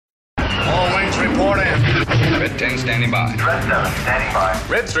report in. Red 10 standing by. Red 7 standing by.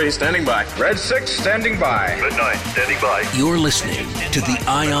 Red 3 standing by. Red 6 standing by. Red 9 standing by. You're listening to the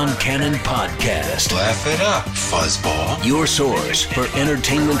Ion Cannon Podcast. Laugh it up, fuzzball. Your source for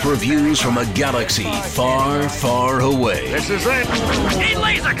entertainment reviews from a galaxy far, far away. This is it. Need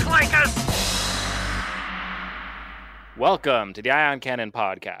laser clankers! Welcome to the Ion Cannon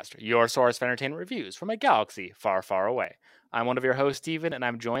Podcast, your source for entertainment reviews from a galaxy far, far away. I'm one of your hosts, Steven, and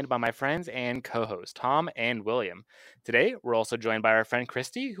I'm joined by my friends and co-hosts, Tom and William. Today, we're also joined by our friend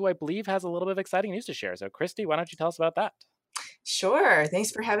Christy, who I believe has a little bit of exciting news to share. So, Christy, why don't you tell us about that? Sure.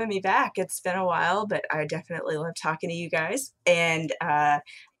 Thanks for having me back. It's been a while, but I definitely love talking to you guys. And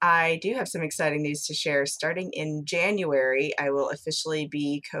I do have some exciting news to share. Starting in January, I will officially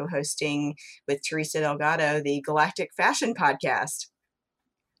be co-hosting with Teresa Delgado the Galactic Fashion Podcast.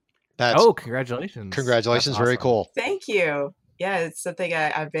 Congratulations. Congratulations. That's Very awesome. cool. Thank you. Yeah, it's something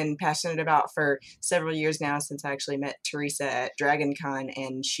I've been passionate about for several years now, since I actually met Teresa at DragonCon,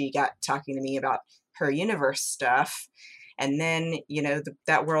 and she got talking to me about her universe stuff. And then,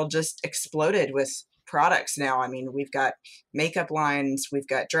 that world just exploded with products now. I mean, we've got makeup lines, we've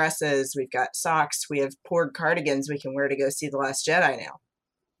got dresses, we've got socks, we have Porg cardigans we can wear to go see The Last Jedi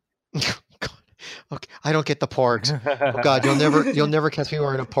now. God. Okay, I don't get the porgs. Oh God, you'll never catch me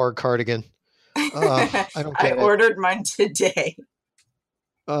wearing a porg cardigan. I don't get it. Ordered mine today.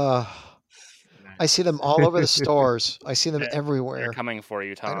 I see them all over the stores. I see them everywhere. They're coming for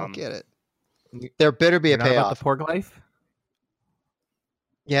you, Tom. I don't get it. There better be a You're not payoff. about the Porg life?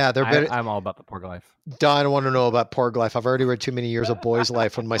 Yeah, there better. I'm all about the Porg life. I don't want to know about porg life. I've already read too many years of Boy's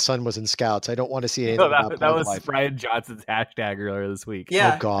Life when my son was in Scouts. I don't want to see anything about that porg was life. Brian Johnson's hashtag earlier this week.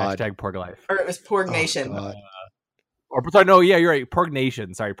 Yeah. Oh God. Hashtag Porg life. Or it was Porg Nation. God. Or sorry, no, yeah, you're right. Porg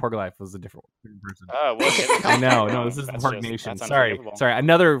Nation. Sorry, Porg life was a different person. Oh, well, I know. No, this is That's Porg just- Nation. that's Sorry.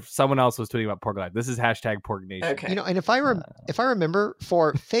 unforgivable. Someone else was tweeting about Porg life. This is hashtag Porg Nation. Okay. And if I remember,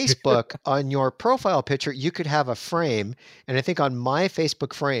 for Facebook on your profile picture, you could have a frame, and I think on my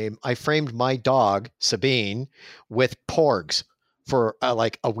Facebook frame, I framed my dog Sabine with porgs for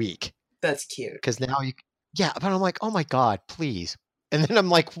like a week. That's cute. Because now but I'm like, oh my God, please. And then I'm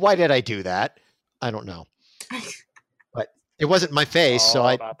like, why did I do that? I don't know. But it wasn't my face, so All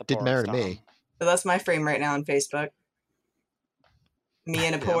I about the didn't porgs, matter to Tom. me. So that's my frame right now on Facebook. Me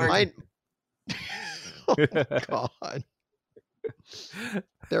and a Porg. Mine- oh God.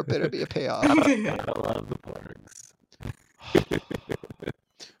 There better be a payoff. I love the Porgs.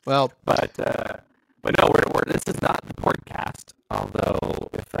 Well, But no, we're this is not the podcast. Although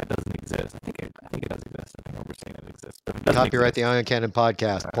if that doesn't exist, I think it does exist. I think we're saying it exists. But if it doesn't copyright exist, the Ion Cannon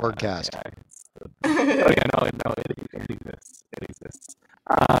podcast, Porgcast. It exists. It exists.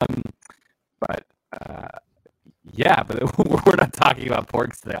 But we're not talking about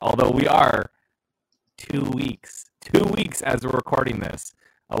porgs today. Although we are 2 weeks as we're recording this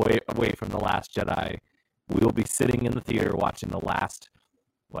away from The Last Jedi. We will be sitting in the theater watching the last,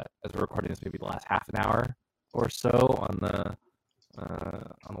 as we're recording this, maybe the last half an hour or so on the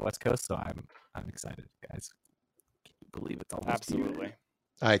West Coast. So I'm excited, guys. Can you believe it's almost Absolutely.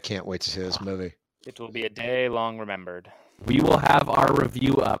 I can't wait to see this movie. It will be a day long remembered. We will have our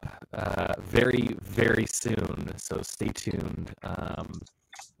review up very, very soon, so stay tuned.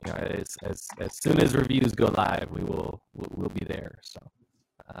 As soon as reviews go live, we'll be there. So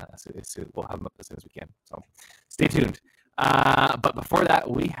we'll have them up as soon as we can. So stay tuned. But before that,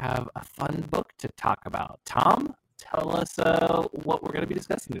 we have a fun book to talk about. Tom, tell us what we're going to be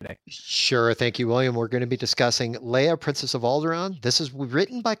discussing today. Sure. Thank you, William. We're going to be discussing Leia, Princess of Alderaan. This is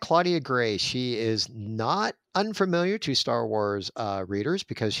written by Claudia Gray. She is not unfamiliar to Star Wars readers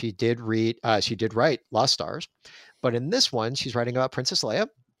because she did write Lost Stars. But in this one, she's writing about Princess Leia.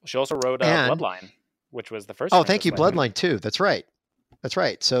 She also wrote And- Bloodline, which was the first. Oh, thank you. Princess Leia. Bloodline too. That's right.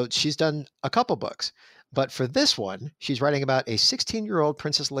 So she's done a couple books. But for this one, she's writing about a 16-year-old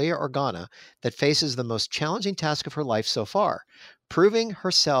Princess Leia Organa that faces the most challenging task of her life so far, proving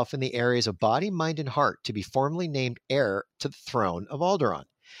herself in the areas of body, mind, and heart to be formally named heir to the throne of Alderaan.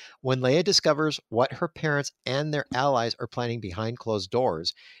 When Leia discovers what her parents and their allies are planning behind closed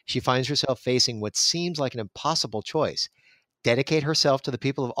doors, she finds herself facing what seems like an impossible choice. Dedicate herself to the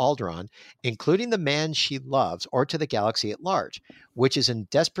people of Alderaan, including the man she loves, or to the galaxy at large, which is in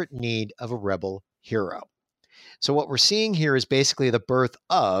desperate need of a rebel hero. So what we're seeing here is basically the birth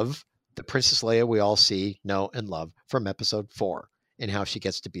of the Princess Leia we all see, know, and love from episode 4 and how she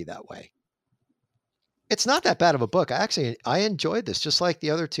gets to be that way. It's not that bad of a book. I enjoyed this, just like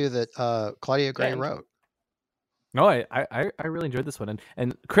the other two that Claudia Gray wrote. No, I really enjoyed this one.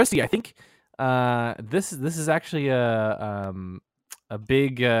 And Christy, I think this is actually a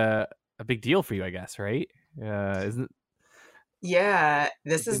big a big deal for you, I guess, right? Isn't it? Yeah,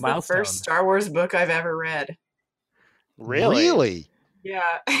 this It's a is the milestone. first Star Wars book I've ever read. Really?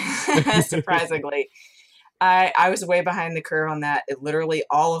 Yeah, surprisingly. I was way behind the curve on that. Literally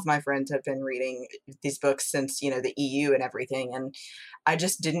all of my friends have been reading these books since, the EU and everything, and I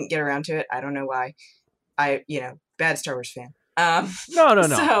just didn't get around to it. I don't know why. Bad Star Wars fan. No.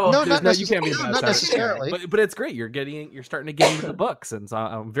 So, No, not You can't be a bad not Star Wars fan. necessarily. But it's great. You're starting to get into the books, and so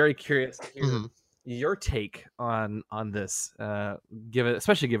I'm very curious to hear Mhm. your take on this.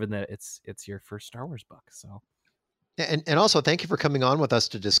 Especially given that it's your first Star Wars book. So And also, thank you for coming on with us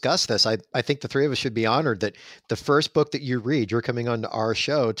to discuss this. I think the three of us should be honored that the first book that you read, you're coming on to our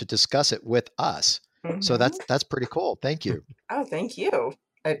show to discuss it with us. So Mhm. that's pretty cool. Thank you. Oh, thank you.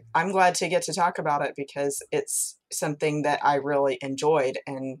 I'm glad to get to talk about it because it's something that I really enjoyed,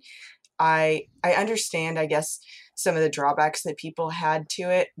 and I understand, I guess, some of the drawbacks that people had to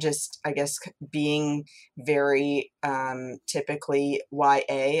it. Just, I guess, being very typically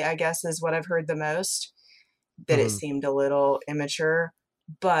YA, I guess, is what I've heard the most. That it Mhm. seemed a little immature,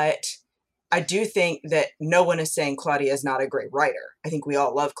 but I do think that no one is saying Claudia is not a great writer. I think we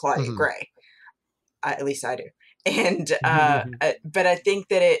all love Claudia Mhm. Gray. At least I do. And but I think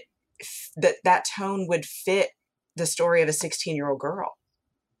that that tone would fit the story of a 16-year-old girl.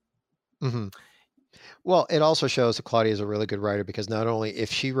 hmm Well, it also shows that Claudia is a really good writer because not only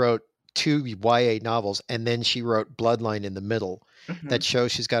if she wrote 2 YA novels and then she wrote Bloodline in the middle, Mhm. that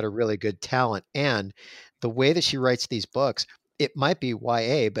shows she's got a really good talent. And the way that she writes these books, it might be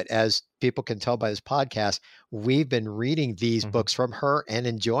YA, but as people can tell by this podcast, we've been reading these Mhm. books from her and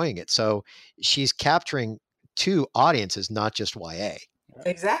enjoying it. So she's capturing 2 audiences, not just YA.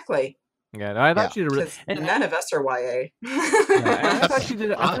 Exactly. yeah, no, I thought Yeah. you did a really. Because And, none of us are YA. I thought you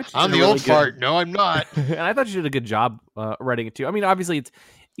did. I thought you I'm did a the really old good- fart. No, I'm not. and I thought you did a good job writing it too. I mean, obviously,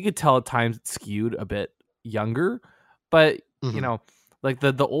 you could tell at times it's skewed a bit younger, but Mhm. like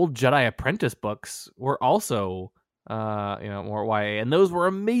the old Jedi Apprentice books were also more YA, and those were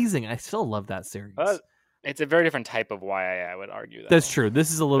amazing. I still love that series. It's a very different type of YA, I would argue. Though. That's true.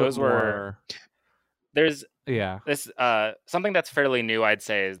 This is a little Those bit were- more. There's Yeah. this something that's fairly new, I'd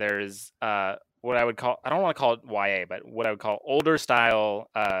say, is there's what I would call, I don't want to call it YA, but what I would call older style,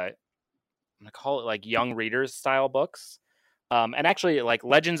 I'm gonna call it like young readers style books. And actually, like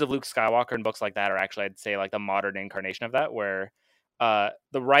Legends of Luke Skywalker and books like that are actually, I'd say, like the modern incarnation of that, where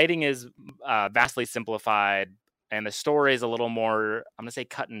the writing is vastly simplified and the story is a little more, I'm gonna say,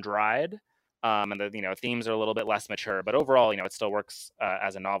 cut and dried, and the themes are a little bit less mature, but overall, it still works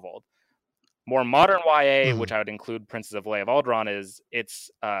as a novel. More modern YA, Mhm. which I would include Princess of Leia of Alderaan, it's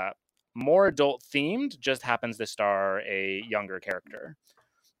more adult themed, just happens to star a younger character.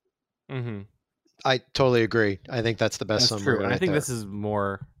 Mm-hmm. I totally agree. I think that's the best That's summary true, and I right think there. this is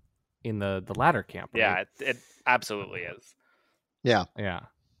more in the latter camp. Right? Yeah, it absolutely is. Yeah. Yeah.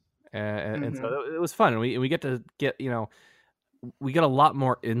 And so Mhm. it was fun. And we get to get, we get a lot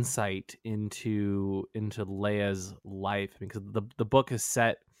more insight into Leia's life because the book is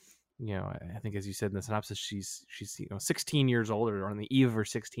set, I think as you said in the synopsis, she's 16 years old or on the eve of her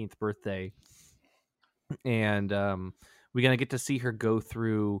 16th birthday. And we're going to get to see her go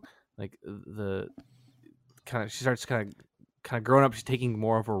through like the kind of, she starts kind of growing up. She's taking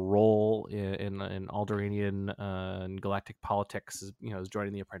more of a role in Alderaanian and galactic politics. Is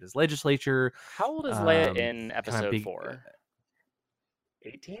joining the Apprentice Legislature. How old is Leia in kinda episode big- 4?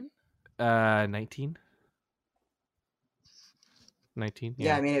 18? 19. 19.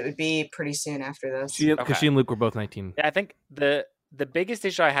 Yeah, I mean, it would be pretty soon after this. Because Okay. she and Luke were both 19. Yeah, I think the biggest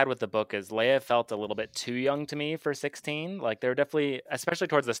issue I had with the book is Leia felt a little bit too young to me for 16. Like there were definitely, especially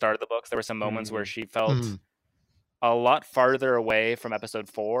towards the start of the books, there were some moments where she felt Mhm. a lot farther away from episode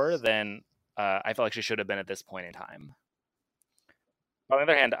 4 than I felt like she should have been at this point in time. On the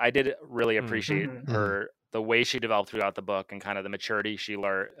other hand, I did really appreciate Mhm. her, the way she developed throughout the book and kind of the maturity she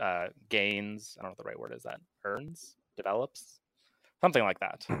gains. I don't know what the right word is, that earns, develops, something like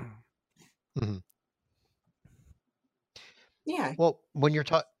that. Mhm. Yeah. Well, when you're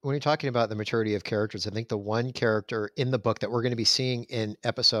talking about the maturity of characters, I think the one character in the book that we're going to be seeing in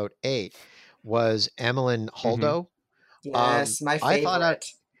episode 8 was Amelin Holdo. Yes, my I thought favorite.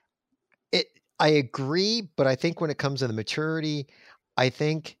 I agree, but I think when it comes to the maturity, I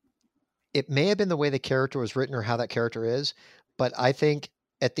think it may have been the way the character was written or how that character is, but I think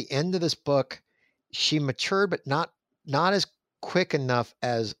at the end of this book, she matured, but not as quick enough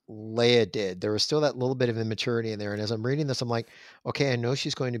as Leia did. There was still that little bit of immaturity in there. And as I'm reading this, I'm like, okay, I know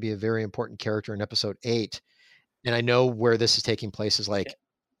she's going to be a very important character in episode 8. And I know where this is taking place is like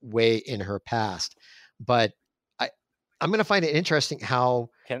way in her past. But I'm going to find it interesting how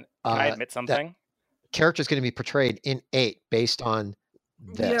Can I admit something? character is going to be portrayed in 8 based on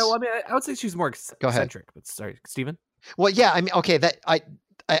this. Yeah, well, I mean, I would say she's more Go ahead. eccentric. But sorry, Stephen. Well, yeah, I mean, okay, that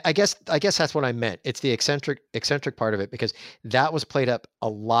I guess that's what I meant. It's the eccentric part of it, because that was played up a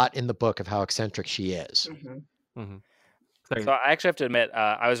lot in the book of how eccentric she is. So I actually have to admit,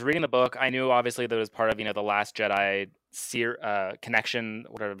 I was reading the book. I knew obviously that it was part of the Last Jedi connection,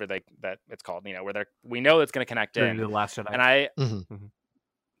 whatever that it's called. Where we know it's going to connect Journey in. to the Last Jedi. And I, Mhm.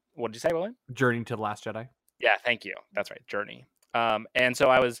 what did you say, William? Journey to the Last Jedi. Yeah, thank you. That's right, Journey. And so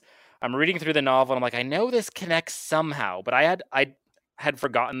I'm reading through the novel, and I'm like, I know this connects somehow, but I had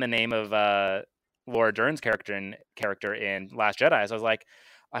forgotten the name of Laura Dern's character in Last Jedi. So I was like,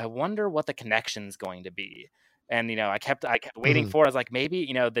 I wonder what the connection's going to be. And I kept waiting for it. I was like, maybe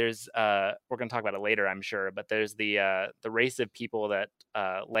there's we're going to talk about it later, I'm sure, but there's the race of people that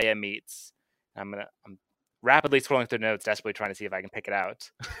Leia meets. I'm rapidly scrolling through notes, desperately trying to see if I can pick it out.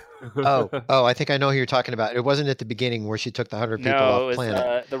 Oh, I think I know who you're talking about. It wasn't at the beginning where she took the 100 people No, it off was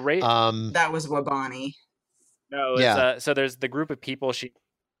planet. the race. That was Wabani. No, it's, so there's the group of people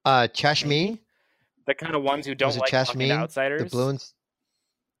Chashmi, the kind of ones who don't was it like talking to Chashmi? outsiders. The blue ones.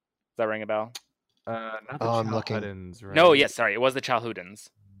 Does that ring a bell? Not the Oh, I'm looking. Chalhudins, right? No, yes, sorry, it was the Chalhudins.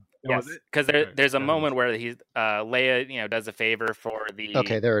 Oh, was Yes, it? because Okay, there's a that moment where Leia, does a favor for the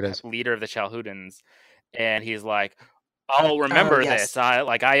Okay, there it is. leader of the Chalhudins, and he's like, "I'll remember yes. this.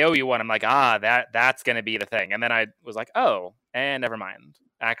 I owe you one." I'm like, that's gonna be the thing. And then I was like, oh, and never mind.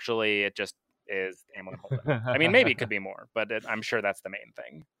 Actually, it just is Amon Holden. I mean, maybe it could be more, but I'm sure that's the main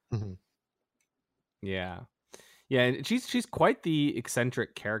thing. Mhm. Yeah, and she's quite the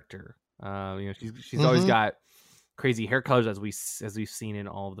eccentric character. She's always got crazy hair colors, as we've seen in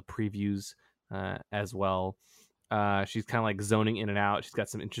all of the previews as well. She's kind of like zoning in and out. She's got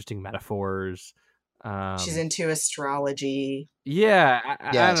some interesting metaphors. She's into astrology. Yeah, I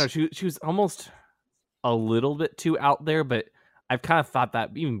Yes. don't know. She was almost a little bit too out there, but I've kind of thought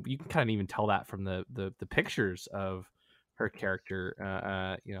that you can kind of even tell that from the pictures of her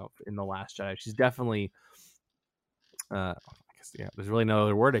character. In The Last Jedi, she's definitely. I guess there's really no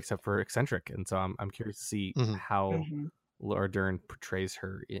other word except for eccentric, and so I'm curious to see how Laura Dern portrays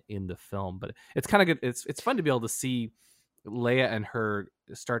her in the film. But it's kind of good. It's fun to be able to see Leia and her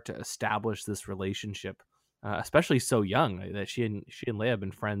start to establish this relationship, especially so young. That she and Leia have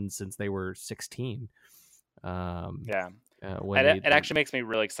been friends since they were 16. It actually makes me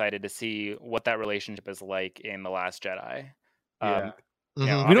really excited to see what that relationship is like in The Last Jedi. We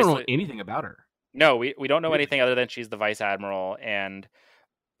don't know anything about her. No, we don't know anything other than she's the Vice Admiral, and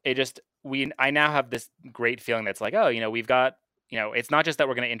I now have this great feeling that's like, we've got, it's not just that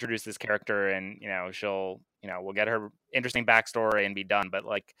we're going to introduce this character and, she'll, we'll get her interesting backstory and be done, but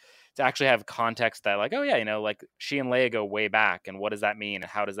like to actually have context that like, like she and Leia go way back, and what does that mean,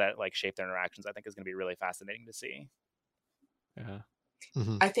 and how does that like shape their interactions, I think is going to be really fascinating to see. Yeah.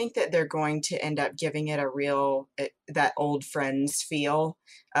 I think that they're going to end up giving it a real, that old friends feel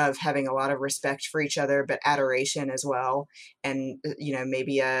of having a lot of respect for each other, but adoration as well. And,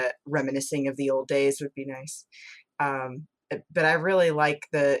 maybe a reminiscing of the old days would be nice. But I really like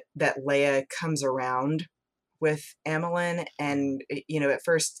that Leia comes around with Amilyn, and, at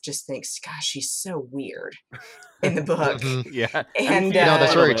first just thinks, gosh, she's so weird in the book. Yeah. And no,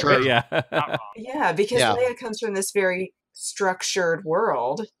 that's very true. Yeah. Yeah, because Leia comes from this very structured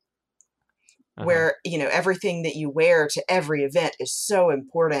world where everything that you wear to every event is so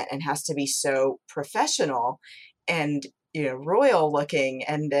important and has to be so professional and royal looking,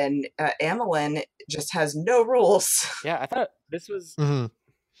 and then Amilyn just has no rules. Yeah, I thought this was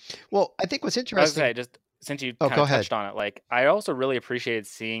Well, I think what's interesting. Okay, just since you kind go of ahead. touched on it, like I also really appreciated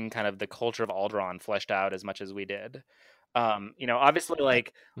seeing kind of the culture of Alderaan fleshed out as much as we did. Obviously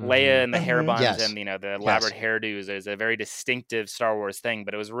like Leia and the hair buns Yes. and the elaborate hairdos is a very distinctive Star Wars thing,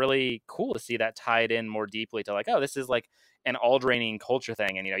 but it was really cool to see that tied in more deeply to like, oh, this is like an Alderaanian culture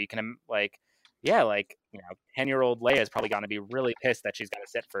thing, and you can like 10-year-old Leia is probably going to be really pissed that she's got to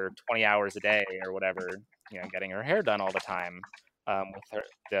sit for 20 hours a day or whatever, getting her hair done all the time with her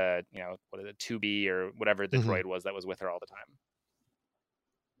what is it, 2B or whatever the droid was that was with her all the time.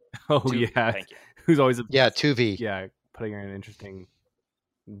 Oh, yeah. Thank you. Who's always 2V. Yeah, putting her in interesting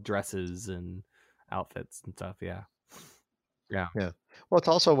dresses and outfits and stuff. Yeah. Well, it's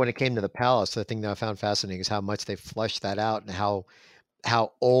also when it came to the palace, the thing that I found fascinating is how much they fleshed that out and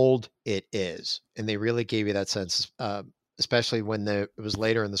how old it is, and they really gave you that sense, especially when it was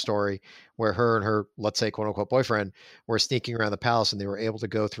later in the story where her and her, let's say, quote unquote boyfriend were sneaking around the palace, and they were able to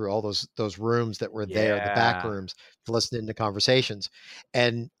go through all those rooms that were there, the back rooms, to listen into conversations.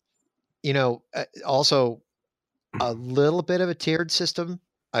 And also a little bit of a tiered system.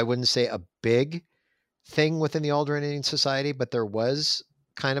 I wouldn't say a big thing within the Alderaanian society, but there was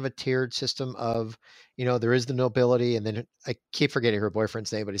kind of a tiered system of, there is the nobility, and then I keep forgetting her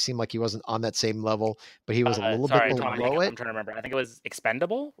boyfriend's name, but it seemed like he wasn't on that same level, but he was a little sorry, bit Tom, below I'm it. trying to remember. I think it was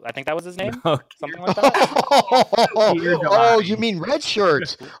Expendable. I think that was his name. Okay. Something like that. Oh, you mean red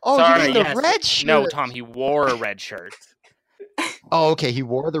shirts? Oh, Sorry, you mean the yes. red shirt? No, Tom, he wore a red shirt. Oh, okay. He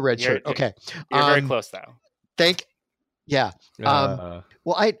wore the red You're- shirt. Okay. You're very close, though. Yeah. Well,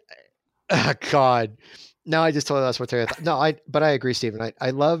 God. Now I just totally lost what I thought. No, but I agree, Stephen. I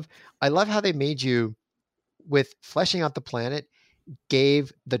love how they made you, with fleshing out the planet,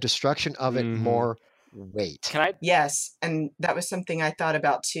 gave the destruction of it more weight. Can I? Yes, and that was something I thought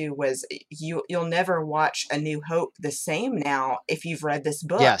about too. Was you'll never watch A New Hope the same now if you've read this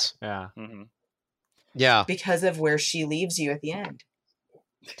book. Yes. Yeah. Mm-hmm. Yeah. Because of where she leaves you at the end.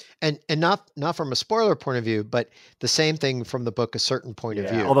 And not from a spoiler point of view, but the same thing from the book, A Certain Point of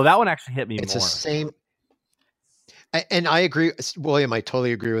View. Although that one actually hit me It's more. the same. And I agree, William, I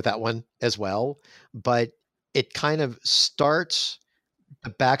totally agree with that one as well. But it kind of starts the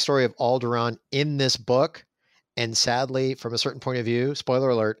backstory of Alderaan in this book. And sadly, from a certain point of view,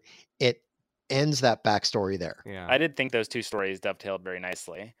 spoiler alert, it ends that backstory there. Yeah. I did think those two stories dovetailed very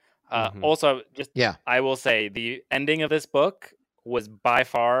nicely. Also, I will say the ending of this book was by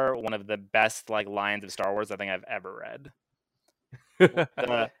far one of the best lines of Star Wars I think I've ever read.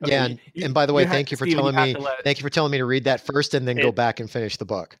 Yeah, and by the way, thank you for telling me to read that first and then go back and finish the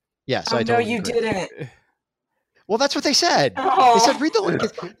book. Yes, I totally no, you agree. didn't. Well, that's what they said. Oh. They said read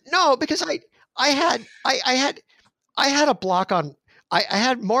the no, because I had a block on. I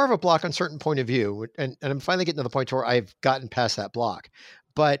had more of a block on Certain Point of View, and I'm finally getting to the point where I've gotten past that block.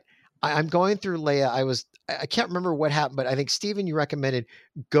 But I'm going through Leia. I can't remember what happened, but I think Stephen, you recommended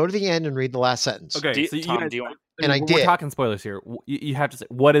go to the end and read the last sentence. Okay, Tom, do you want? And I did. We're talking spoilers here. You have to say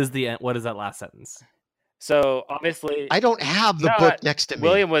what is the end? What is that last sentence? So obviously, I don't have the book next to me.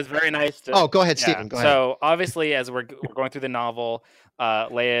 William was very nice to. Oh, go ahead, Stephen. Go ahead. So obviously, as we're going through the novel,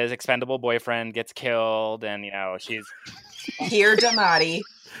 Leia's expendable boyfriend gets killed, and she's Here, Damati.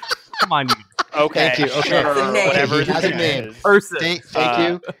 Come on, you. Okay. Thank you. Okay. Sure, whatever He has his a name. is. Person. Thank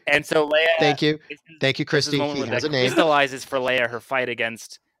you. And so Leia. Thank you. this is- Thank you, this is Christy. the moment He when has that a name. crystallizes for Leia her fight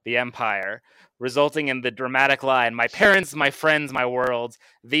against the Empire, resulting in the dramatic line, "My parents, my friends, my worlds,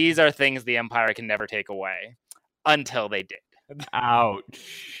 these are things the Empire can never take away." Until they did. Ouch.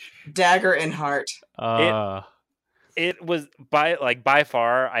 Dagger in heart. It was by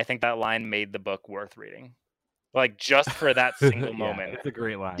far, I think that line made the book worth reading. Just for that single moment. It's a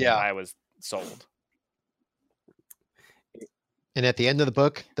great line. Yeah. I was sold. And at the end of the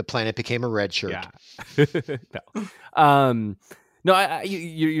book, the planet became a red shirt. No. No,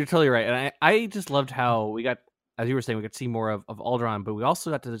 you're totally right. And I just loved how we got, as you were saying, we got to see more of Alderaan, but we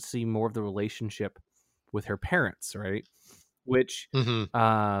also got to see more of the relationship with her parents, right? Which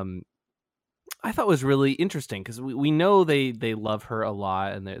I thought was really interesting because we know they love her a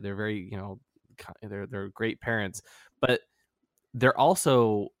lot and they're very, they're great parents, but they're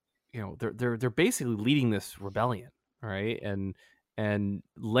also, they're basically leading this rebellion, right? And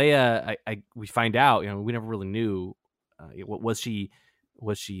Leia, we find out, we never really knew, what was she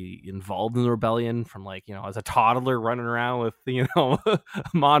involved in the rebellion from as a toddler running around with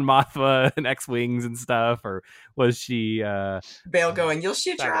Mon Mothma and X-Wings and stuff, or was she Bail going, "You'll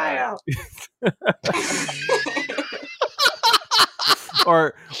shoot your eye out."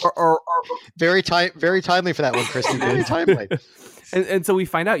 or very timely for that one, Christy. Very timely. And so we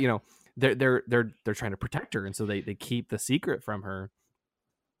find out, they're trying to protect her, and so they keep the secret from her,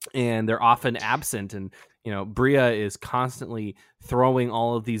 and they're often absent, and Bria is constantly throwing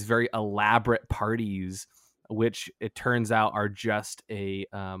all of these very elaborate parties, which it turns out are just a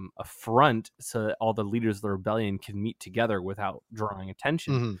front so that all the leaders of the rebellion can meet together without drawing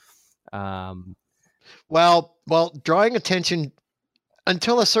attention. Well, drawing attention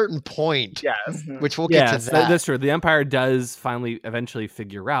until a certain point. Yes. Which we'll get to that. That's true. The Empire does eventually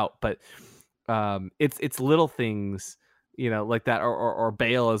figure out, but it's little things, like that, or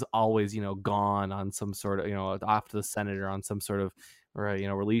Bail is always, gone on some sort of, off to the Senate or on some sort of, or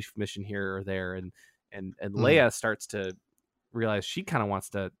relief mission here or there, and Leia starts to realize she kind of wants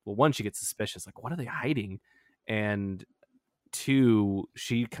to. Well, one, she gets suspicious, like, what are they hiding? And two,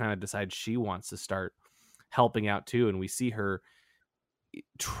 she kind of decides she wants to start helping out too, and we see her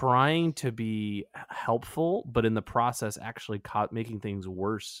trying to be helpful, but in the process actually making things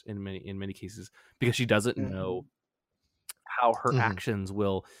worse in many cases, because she doesn't know how her actions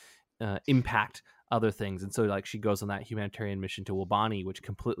will impact other things. And so she goes on that humanitarian mission to Wabani, which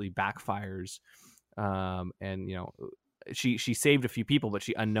completely backfires, and she saved a few people, but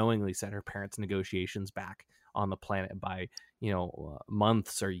she unknowingly set her parents' negotiations back on the planet by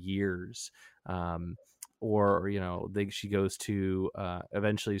months or years. She goes to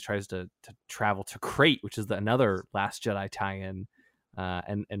eventually tries to travel to Crate, which is another Last Jedi tie-in,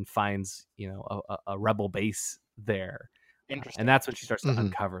 and finds a rebel base there. Interesting. And that's when she starts to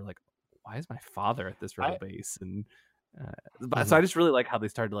uncover, like, why is my father at this rebel base? And so I just really like how they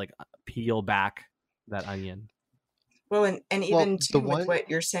started to like peel back that onion. Well, and even with what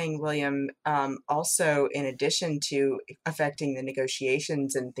you're saying, William, also in addition to affecting the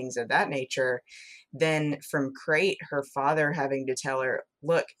negotiations and things of that nature, then from Crate, her father having to tell her,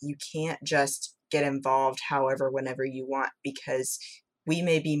 look, you can't just get involved whenever you want, because we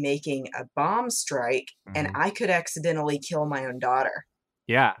may be making a bomb strike and I could accidentally kill my own daughter.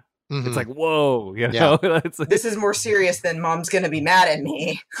 Yeah. It's like, whoa, this is more serious than mom's going to be mad at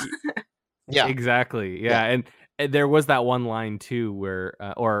me. Yeah, exactly. Yeah. And there was that one line too where,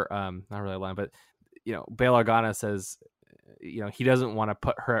 not really a line, but Bail Organa says, he doesn't want to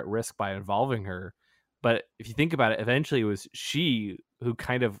put her at risk by involving her. But if you think about it, eventually it was she who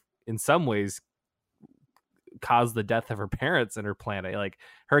kind of, in some ways, caused the death of her parents and her planet. Like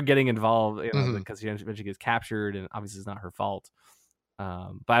her getting involved, because she eventually gets captured, and obviously it's not her fault.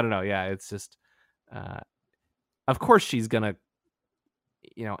 But I don't know. Yeah, it's just, of course she's gonna,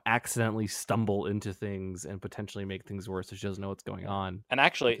 accidentally stumble into things and potentially make things worse if she doesn't know what's going on. And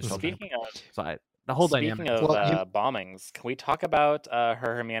actually, speaking of the whole speaking dynamic. of bombings, can we talk about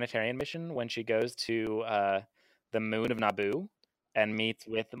her humanitarian mission when she goes to the moon of Naboo and meets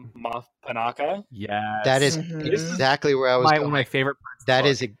with Moff Panaka? Yeah, that is exactly where I was. One of my favorite parts. That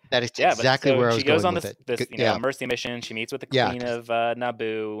is exactly where I was going with it. She goes on this mercy mission. She meets with the Queen of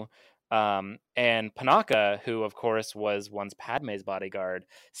Naboo. And Panaka, who of course was once Padme's bodyguard,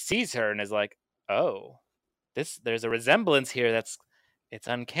 sees her and is like, "Oh, there's a resemblance here it's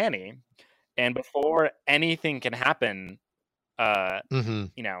uncanny." And before anything can happen,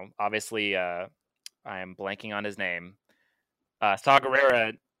 obviously, I am blanking on his name. Saw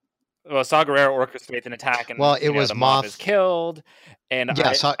Gerrera orchestrates an attack, and it was the Moff is killed. And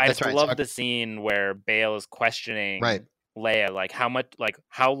I just love the scene where Bail is questioning Leia, like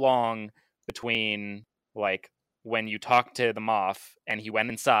how long between like when you talked to the Moff and he went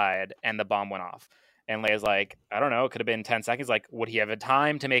inside and the bomb went off. And Leia's like, I don't know, it could have been 10 seconds. Like, would he have a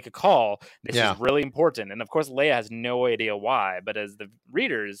time to make a call? This is really important. And of course, Leia has no idea why, but as the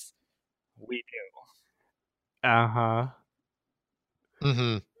readers, we do. Uh-huh.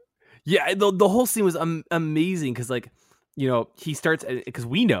 Mm-hmm. Yeah, the whole scene was amazing because, he starts, because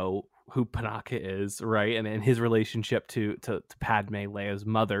we know who Panaka is, right? And his relationship to Padme, Leia's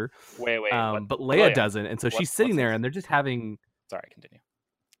mother. Wait. But Leia doesn't. And so she's sitting there and they're just having... Sorry, continue.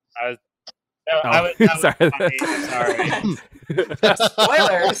 Sorry.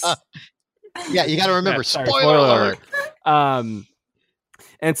 Spoilers. Yeah, you got to remember, spoiler alert.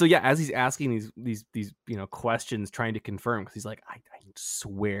 And so, as he's asking these questions, trying to confirm, because he's like, I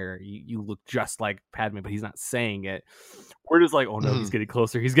swear you look just like Padme, but he's not saying it. We're just like, oh no, he's getting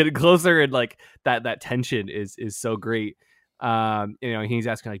closer. He's getting closer, and like that tension is so great. He's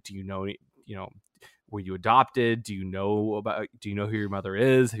asking like, do you know, were you adopted? Do you know who your mother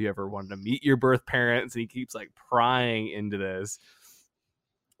is? Have you ever wanted to meet your birth parents? And he keeps like prying into this,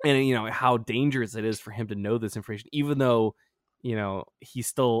 and how dangerous it is for him to know this information, even though he's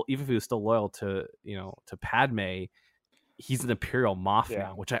still, even if he was still loyal to Padme, he's an Imperial Moff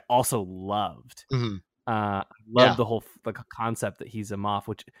now, which I also loved. Loved the whole concept that he's a Moff,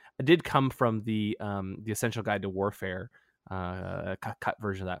 which did come from the Essential Guide to Warfare, a cut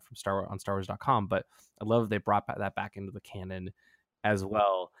version of that from Star Wars on StarWars.com. But I love they brought that back into the canon as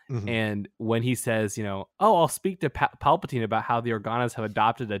well. And when he says, I'll speak to Palpatine about how the Organas have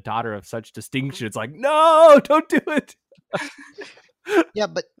adopted a daughter of such distinction, it's like, no, don't do it. Yeah,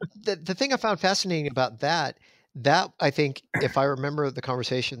 but the thing I found fascinating about that I think, if I remember the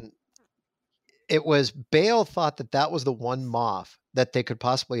conversation, it was Bail thought that was the one Moff that they could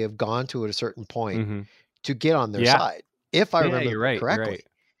possibly have gone to at a certain point to get on their side, if I remember correctly.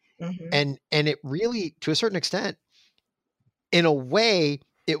 And it really, to a certain extent, in a way,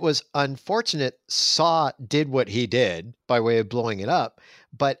 it was unfortunate Saw did what he did by way of blowing it up.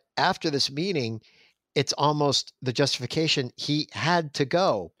 But after this meeting, it's almost the justification he had to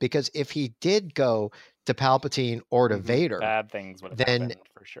go, because if he did go to Palpatine or to Vader, bad things would have happened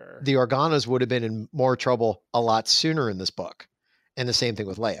for sure. The Organas would have been in more trouble a lot sooner in this book. And the same thing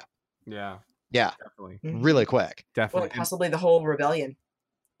with Leia. Yeah. Yeah. Definitely. Really quick. Definitely. Well, possibly the whole rebellion.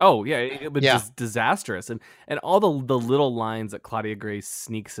 Oh yeah, it was Yeah. just disastrous, and all the little lines that Claudia Gray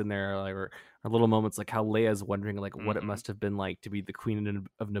sneaks in there, like, are little moments like how Leia's wondering like what it must have been like to be the queen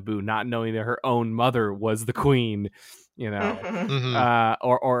of Naboo, not knowing that her own mother was the queen, you know, Mhm.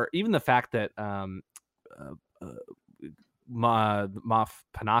 or even the fact that Moff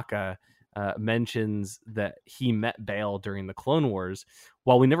Panaka mentions that he met Bail during the Clone Wars.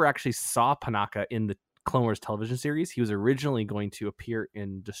 While we never actually saw Panaka in the Clone Wars television series, he was originally going to appear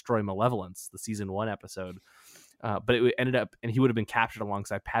in Destroy Malevolence, the season 1 episode, but it ended up, and he would have been captured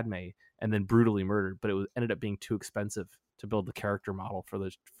alongside Padme and then brutally murdered, but it ended up being too expensive to build the character model for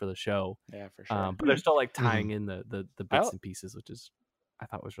the show. Yeah, for sure. But they're still like tying in the bits and pieces, which is, I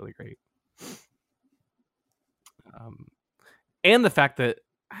thought, was really great. And the fact that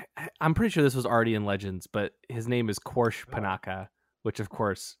I'm pretty sure this was already in Legends, but his name is Quarsh Panaka, which of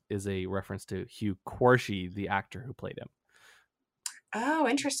course is a reference to Hugh Quarshie, the actor who played him. Oh,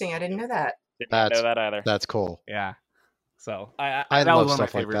 interesting. I didn't know that. Didn't know that either. That's cool. Yeah. So I I that love was one of my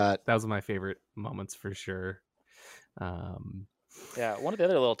stuff like favorite. that. That was one of my favorite moments for sure. Yeah, one of the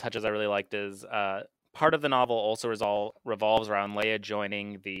other little touches I really liked is part of the novel also revolves around Leia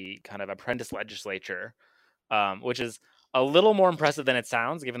joining the kind of apprentice legislature, which is a little more impressive than it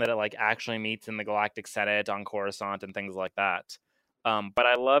sounds, given that it like actually meets in the Galactic Senate on Coruscant and things like that. But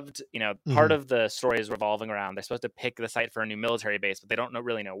I loved, part of the story is revolving around they're supposed to pick the site for a new military base, but they don't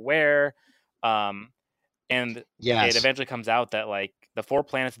really know where. And Yes. it eventually comes out that like the 4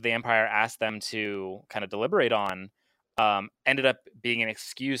 planets that the Empire asked them to kind of deliberate on ended up being an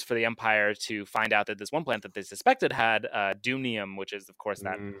excuse for the Empire to find out that this one planet that they suspected had Doomnium, which is of course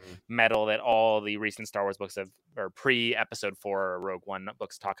that metal that all the recent Star Wars books or pre-Episode 4 or Rogue One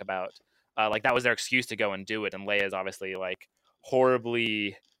books talk about. Like that was their excuse to go and do it, and Leia is obviously like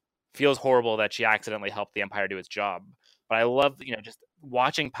feels horrible that she accidentally helped the Empire do its job. But I love, just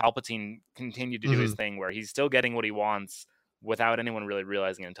watching Palpatine continue to do his thing where he's still getting what he wants without anyone really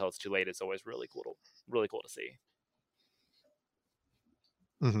realizing it until it's too late. It's always really cool to see.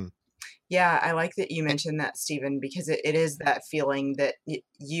 Mm-hmm. Yeah, I like that you mentioned that, Stephen, because it is that feeling that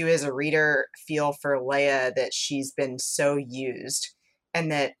you as a reader feel for Leia, that she's been so used and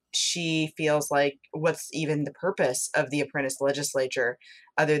that she feels like what's even the purpose of the apprentice legislature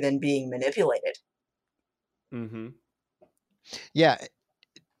other than being manipulated. Mm-hmm. Yeah,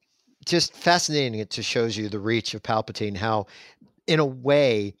 just fascinating. It just shows you the reach of Palpatine, how in a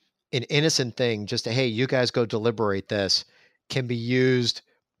way an innocent thing, just hey, you guys go deliberate this, can be used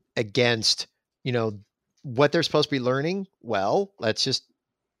against what they're supposed to be learning. Well,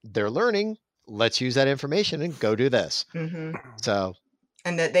 they're learning, let's use that information and go do this. So,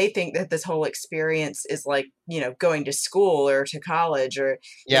 and that they think that this whole experience is like going to school or to college or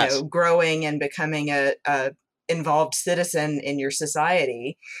growing and becoming a involved citizen in your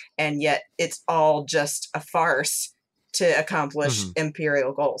society, and yet it's all just a farce to accomplish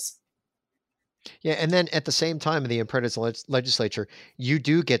imperial goals. Yeah, and then at the same time in the apprentice legislature, you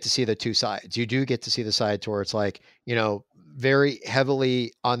do get to see the two sides. You do get to see the side where it's like, very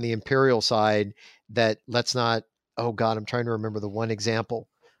heavily on the imperial side that let's not, oh God, I'm trying to remember the one example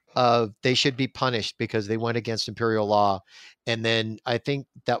of they should be punished because they went against imperial law. And then I think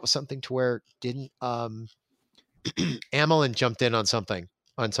that was something to where didn't Amilyn jumped in on something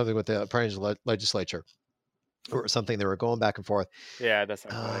with the apprentice legislature. Or something. They were going back and forth. Yeah, that's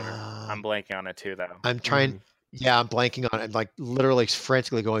familiar. I'm blanking on it too, though. I'm trying. Yeah, I'm blanking on it. I'm like literally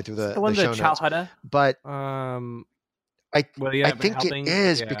frantically going through the show notes. But I think it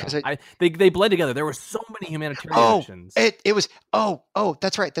is because they blend together. There were so many humanitarian actions. It was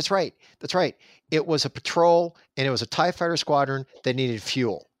that's right. It was a patrol and it was a TIE fighter squadron that needed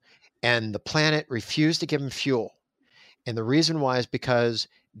fuel, and the planet refused to give them fuel, and the reason why is because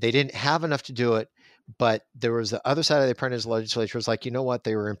they didn't have enough to do it. But there was the other side of the apprentice legislature was like, you know what?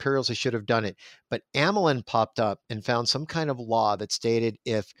 They were Imperials. They should have done it. But Amilyn popped up and found some kind of law that stated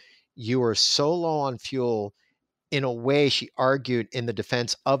if you were so low on fuel, in a way, she argued in the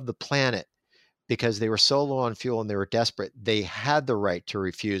defense of the planet, because they were so low on fuel and they were desperate, they had the right to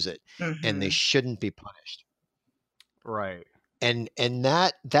refuse it, and they shouldn't be punished. Right. And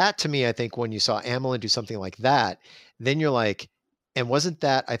that to me, I think when you saw Amilyn do something like that, then you're like, and wasn't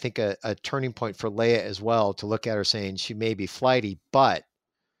that, I think, a turning point for Leia as well, to look at her saying she may be flighty, but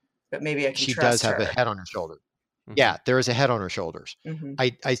maybe I can she trust does have her. a head on her shoulder. Yeah, there is a head on her shoulders.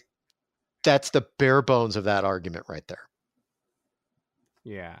 I that's the bare bones of that argument right there.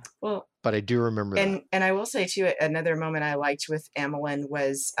 Yeah. Well, but I do remember that. And I will say too, another moment I liked with Amilyn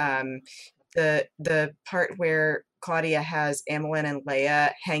was the part where Claudia has Amelin and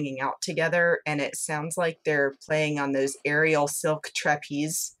Leia hanging out together, and it sounds like they're playing on those aerial silk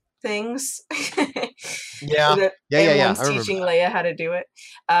trapeze things. Yeah. So that Yeah. Amelin's I remember teaching that. Leia how to do it.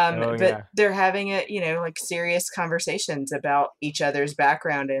 Oh, But yeah. they're having like serious conversations about each other's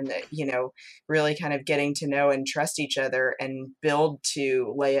background and, really kind of getting to know and trust each other and build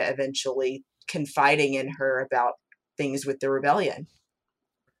to Leia eventually confiding in her about things with the rebellion.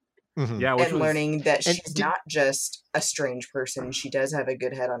 Mhm. Yeah, which And was learning that And she's did- not just a strange person. She does have a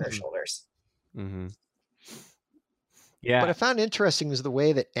good head on her Mhm. shoulders. Mm-hmm. What Yeah, I found interesting was the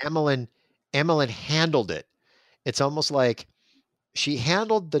way that Amelin handled it. It's almost like she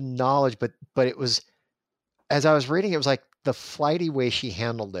handled the knowledge, but it was, as I was reading, it was like the flighty way she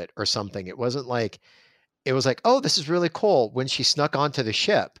handled it or something. It wasn't like, it was like, oh, this is really cool. When she snuck onto the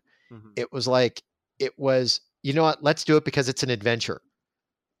ship, Mhm. it was like, it was, you know what, let's do it because it's an adventure,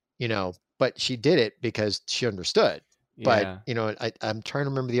 but she did it because she understood. yeah. But, I'm trying to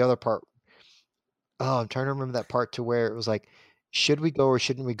remember the other part. Oh, I'm trying to remember that part to where it was like, should we go or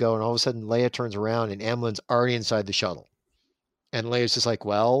shouldn't we go? And all of a sudden Leia turns around and Amelin's already inside the shuttle. And Leia's just like,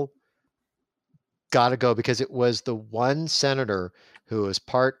 well, gotta go, because it was the one senator who was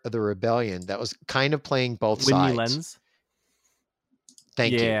part of the rebellion that was kind of playing both Winmy sides. Lens.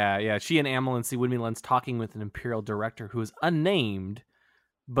 Thank you. Yeah. She and Amelin see Winmy Lens talking with an Imperial director who is unnamed,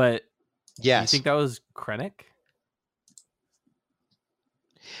 but Yes. you think that was Krennic?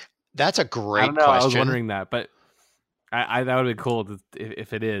 That's a great I don't know. question. I was wondering that, but I that would be cool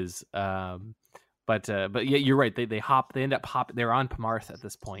if it is. But yeah, you're right. They end up hopping. They're on Pamarth at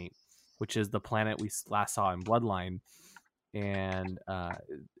this point, which is the planet we last saw in Bloodline, and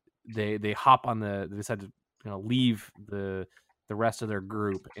they hop on they decide to leave the rest of their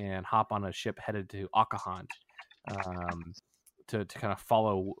group and hop on a ship headed to Akahant, to kind of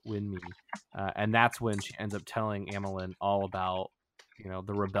follow Winmy, and that's when she ends up telling Amelin all about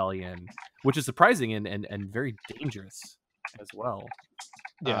the rebellion, which is surprising and very dangerous as well.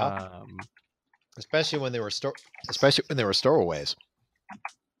 Yeah. Especially when they were stowaways.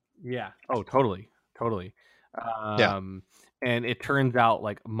 Yeah. Oh, totally. Yeah. And it turns out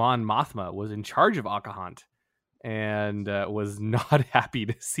like Mon Mothma was in charge of Akahant and was not happy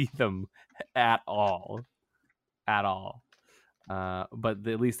to see them at all. But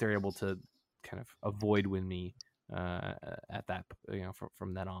at least they're able to kind of avoid Winmy at that,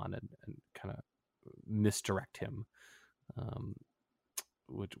 from then on, and kind of misdirect him,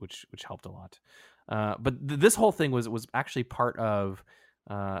 which helped a lot. But this whole thing was actually part of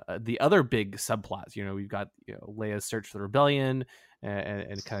the other big subplots. We've got Leia's search for the rebellion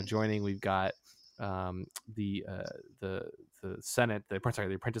and kind of joining. We've got the Senate, the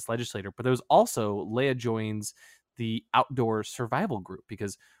apprentice legislator, but there's also Leia joins the outdoor survival group,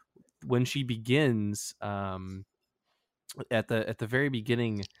 because when she begins at the very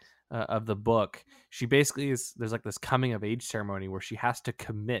beginning of the book, she basically there's like this coming of age ceremony where she has to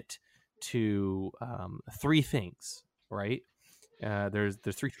commit to 3 things, right? There's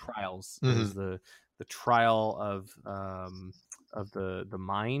 3 trials. Mhm. There's the trial of the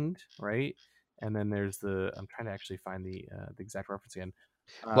mind, right? And then there's I'm trying to actually find the exact reference again.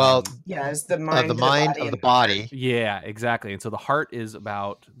 Well, Yeah, it's the mind, of the mind, of the body. Yeah, exactly. And so the heart is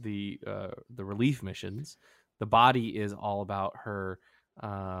about the relief missions. The body is all about her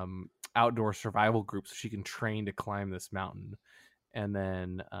outdoor survival group, so she can train to climb this mountain. And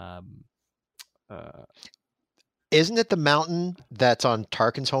then Isn't it the mountain that's on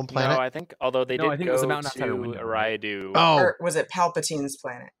Tarkin's home planet? No, I think although they No, I did think it was go a mountain outside her to window, right? Eriadu. Oh, Or was it Palpatine's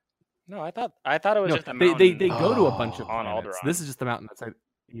planet? No, I thought it was no, just a they mountain. go to a bunch of on planets. Alderaan. This is just the mountain outside.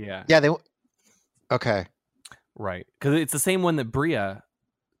 Yeah, yeah. Okay. right. Because it's the same one that Bria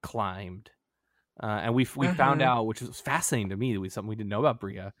climbed, and we found out, which was fascinating to me, something we didn't know about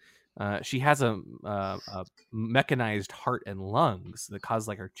Bria. She has a mechanized heart and lungs that cause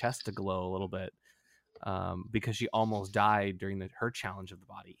like her chest to glow a little bit, because she almost died during her challenge of the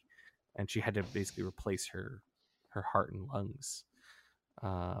body, and she had to basically replace her heart and lungs.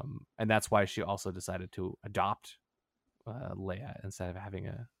 And that's why she also decided to adopt Leia instead of having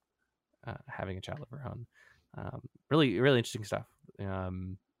a child of her own. Really, really interesting stuff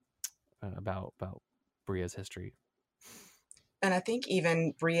about Bria's history. And I think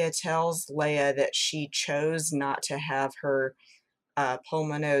even Bria tells Leia that she chose not to have her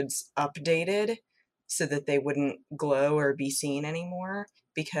pulmonodes updated so that they wouldn't glow or be seen anymore,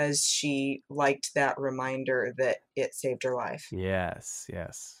 because she liked that reminder that it saved her life. Yes.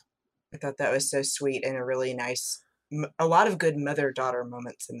 I thought that was so sweet and a really nice, a lot of good mother-daughter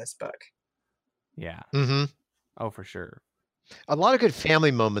moments in this book. Yeah. Mm-hmm. Oh, for sure. A lot of good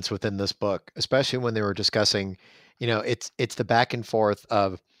family moments within this book, especially when they were discussing, it's the back and forth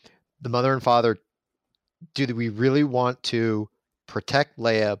of the mother and father. Do we really want to protect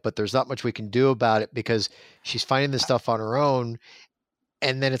Leia, but there's not much we can do about it because she's finding this stuff on her own.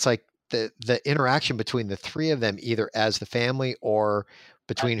 And then it's like the interaction between the three of them, either as the family or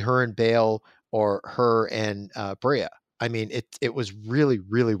between her and Bail or her and Brea. I mean, it was really,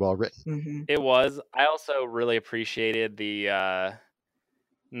 really well written. Mm-hmm. It was. I also really appreciated the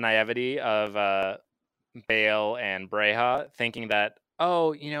naivety of Bail and Brea, thinking that,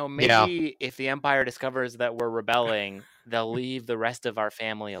 maybe if the Empire discovers that we're rebelling, they'll leave the rest of our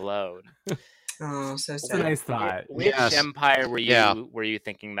family alone. Oh, so It's a sad. nice thought. Which Empire were you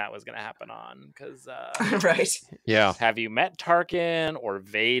thinking that was going to happen on? Because Right. Yeah. have you met Tarkin or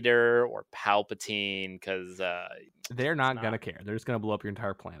Vader or Palpatine? Because They're not going to care. They're just going to blow up your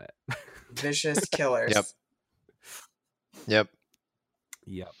entire planet. Vicious killers. Yep.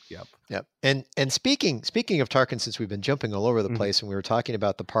 Yep. And speaking of Tarkin, since we've been jumping all over the place and we were talking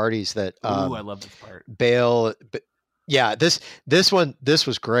about the parties that Ooh, I love this part. Bail, this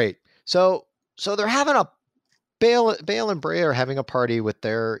was great. So they're having a Bail and Brea are having a party with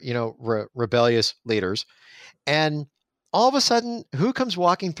their rebellious leaders, and all of a sudden, who comes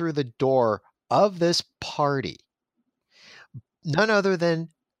walking through the door of this party? None other than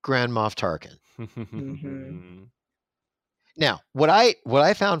Grand Moff Tarkin. Mm-hmm. Now, what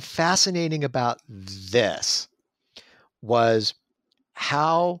I found fascinating about this was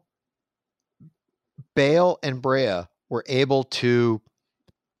how Bail and Brea were able to,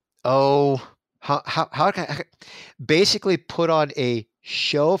 how can I basically put on a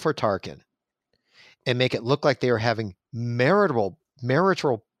show for Tarkin and make it look like they were having marital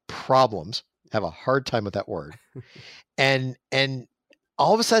problems. Have a hard time with that word, and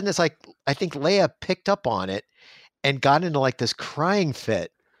all of a sudden it's like I think Leia picked up on it and got into like this crying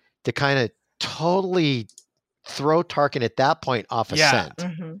fit to kind of totally throw Tarkin at that point off a scent.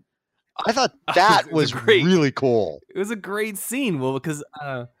 Mm-hmm. I thought that was really cool. It was a great scene. Well, because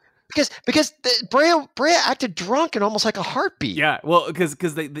Brea acted drunk and almost like a heartbeat. Yeah, well, because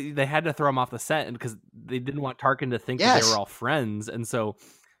they had to throw him off the set, and because they didn't want Tarkin to think that they were all friends, and so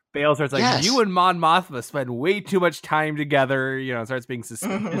Bail starts like, you and Mon Mothma spend way too much time together, starts being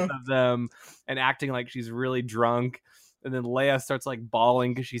suspicious of them and acting like she's really drunk. And then Leia starts like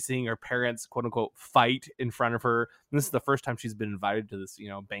bawling because she's seeing her parents, quote unquote, fight in front of her. And this is the first time she's been invited to this,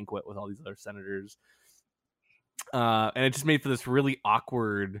 banquet with all these other senators. And it just made for this really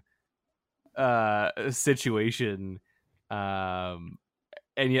awkward situation. And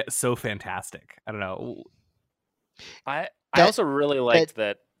yet so fantastic. I don't know. I also really liked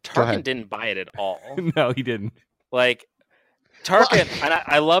that Tarkin didn't buy it at all. No, he didn't. Like, Tarkin, and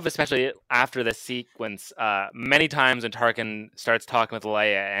I love especially after the sequence, many times when Tarkin starts talking with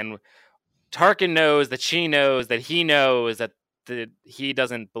Leia, and Tarkin knows that she knows that he knows that he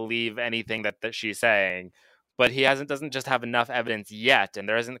doesn't believe anything that she's saying, but he doesn't just have enough evidence yet, and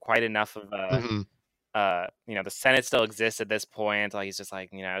there isn't quite enough of the Senate still exists at this point. Like, he's just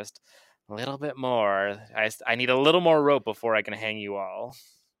like, just a little bit more. I need a little more rope before I can hang you all.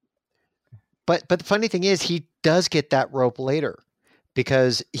 But the funny thing is, he does get that rope later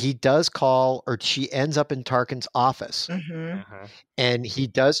because he does call, or she ends up in Tarkin's office, and he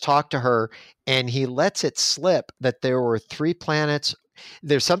does talk to her, and he lets it slip that there were 3 planets.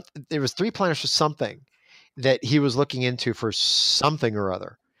 There was 3 planets for something that he was looking into for something or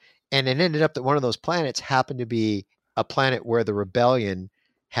other, and it ended up that one of those planets happened to be a planet where the rebellion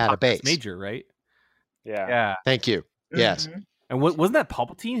had a base. Major, right? Yeah. Thank you. Yes. And wasn't that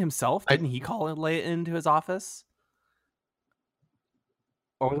Palpatine himself? Didn't he call Leia into his office?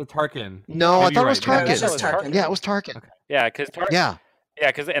 Or was it Tarkin? No, I thought it was Tarkin. No, it was Tarkin. Yeah, it was Tarkin. Okay. Yeah,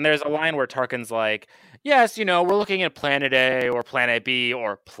 because and there's a line where Tarkin's like, yes, we're looking at Planet A or Planet B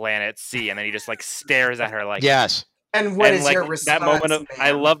or Planet C, and then he just like stares at her like, yes. And what is your response? That moment of,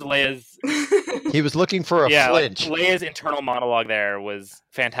 I loved Leia's. He was looking for a flinch. Like, Leia's internal monologue there was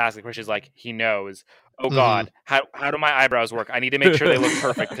fantastic, where she's like, he knows. Oh God, how do my eyebrows work? I need to make sure they look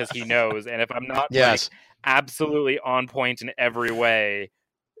perfect because he knows. And if I'm not like absolutely on point in every way,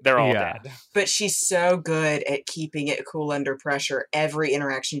 they're all dead. But she's so good at keeping it cool under pressure every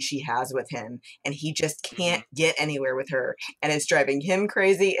interaction she has with him. And he just can't get anywhere with her. And it's driving him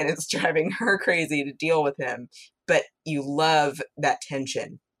crazy and it's driving her crazy to deal with him. But you love that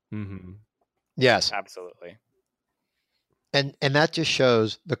tension. Mm-hmm. Yes. Absolutely. And that just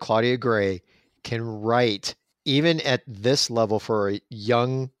shows that Claudia Gray can write, even at this level for a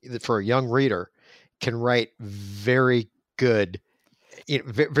young reader, can write very good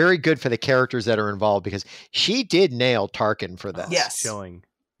very good for the characters that are involved, because she did nail Tarkin for this. Yes. Chilling.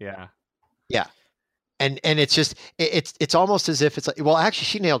 Yeah. Yeah. And it's just it's almost as if it's like, well, actually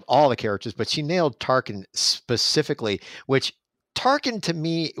she nailed all the characters, but she nailed Tarkin specifically, which Tarkin to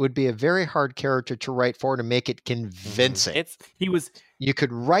me would be a very hard character to write for, to make it convincing. You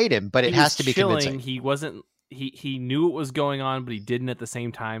could write him, but it has to be convincing. He wasn't. He knew what was going on, but he didn't at the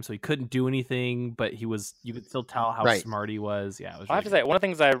same time, so he couldn't do anything. But you could still tell how smart he was. Yeah, it was. I have to say, one of the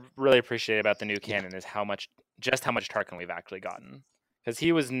things I really appreciate about the new canon is how much Tarkin we've actually gotten, because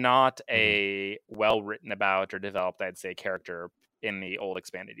he was not a well written about or developed, I'd say, character in the old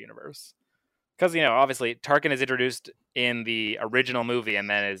expanded universe. Because obviously Tarkin is introduced in the original movie and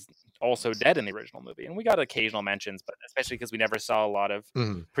then is also dead in the original movie, and we got occasional mentions, but especially because we never saw a lot of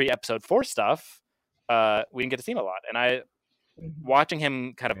pre-episode 4 stuff. We didn't get to see him a lot, and watching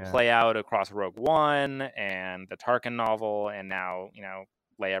him kind of play out across Rogue One and the Tarkin novel, and now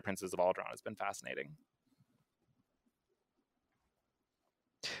Leia, Princess of Alderaan, has been fascinating.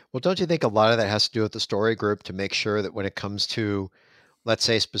 Well, don't you think a lot of that has to do with the story group, to make sure that when it comes to, let's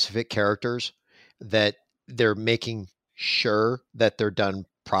say, specific characters, that they're making sure that they're done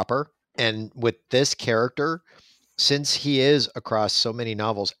proper? And with this character, since he is across so many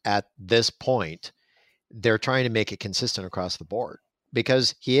novels at this point, they're trying to make it consistent across the board,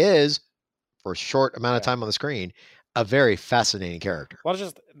 because he is, for a short amount of time on the screen, a very fascinating character. Well, it's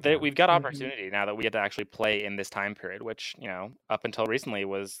just that we've got opportunity now that we get to actually play in this time period, which, up until recently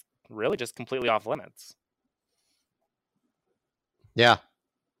was really just completely off limits. Yeah.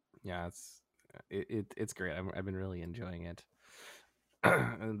 Yeah, it's great. I've been really enjoying it.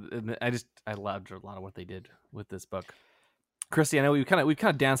 I loved a lot of what they did with this book. Christy, I know we've kind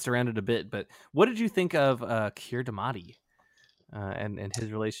of danced around it a bit, but what did you think of Keir Damati and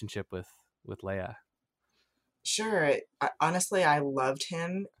his relationship with Leia? Sure. Honestly, I loved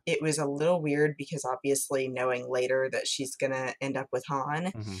him. It was a little weird because obviously knowing later that she's going to end up with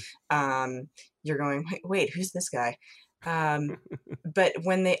Han, you're going, wait, who's this guy? But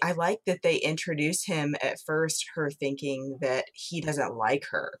I like that they introduce him at first, her thinking that he doesn't like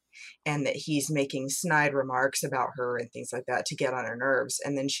her and that he's making snide remarks about her and things like that to get on her nerves.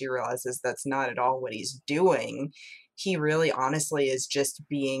 And then she realizes that's not at all what he's doing. He really honestly is just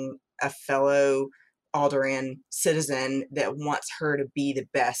being a fellow Alderaan citizen that wants her to be the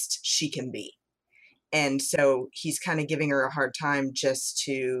best she can be. And so he's kind of giving her a hard time just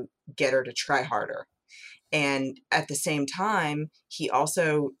to get her to try harder. And at the same time, he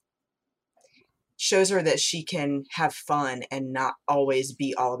also shows her that she can have fun and not always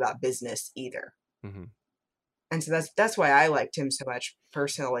be all about business either. And so that's why I liked him so much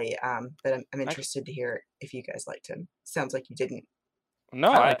personally. But I'm interested to hear if you guys liked him. Sounds like you didn't.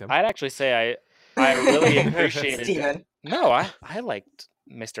 No, I'd actually say I really appreciated Steven. No, I liked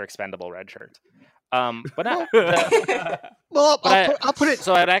Mr. Expendable Redshirt. But not well, I'll put it.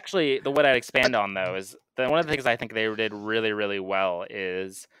 So what I'd expand on though is that one of the things I think they did really, really well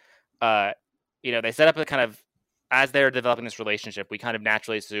is, they set up a kind of, as they're developing this relationship, we kind of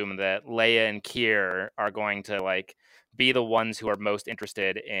naturally assume that Leia and Keir are going to be the ones who are most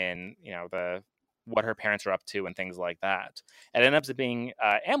interested in, what her parents are up to and things like that. And it ends up being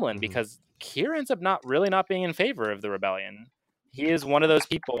Amilyn, because Keir ends up not being in favor of the rebellion. He is one of those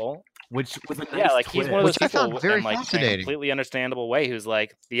people, which was a nice he's one of those people very in a completely understandable way who's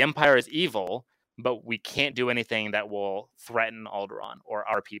like, the Empire is evil, but we can't do anything that will threaten Alderaan or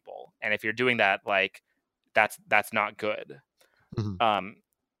our people. And if you're doing that, that's not good.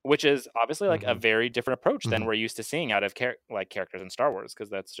 Which is obviously a very different approach than we're used to seeing out of characters in Star Wars, because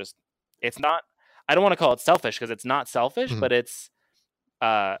that's just, it's not, I don't want to call it selfish, because it's not selfish, but it's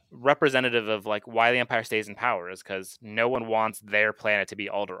representative of why the Empire stays in power, is because no one wants their planet to be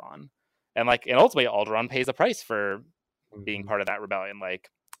Alderaan, and ultimately Alderaan pays a price for being part of that rebellion.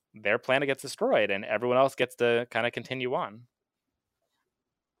 Their planet gets destroyed and everyone else gets to kind of continue on.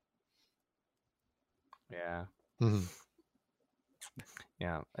 Yeah.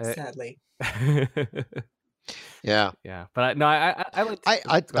 Yeah. Sadly. Yeah. Yeah. But I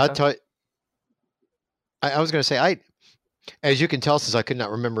was going to say, as you can tell, since I could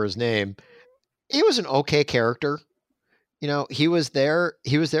not remember his name, he was an okay character. He was there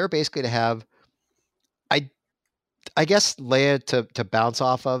basically to have, I guess, Leia to bounce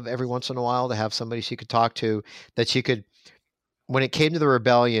off of every once in a while, to have somebody she could talk to, that she could, when it came to the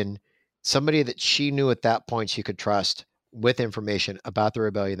rebellion, somebody that she knew at that point she could trust with information about the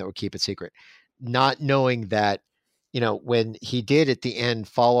rebellion that would keep it secret. Not knowing that, when he did at the end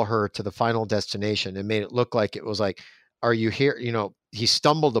follow her to the final destination and made it look like it was like, are you here? He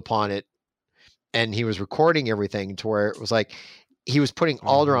stumbled upon it and he was recording everything, to where it was like, he was putting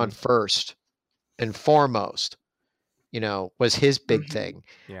Alderaan first and foremost, was his big thing.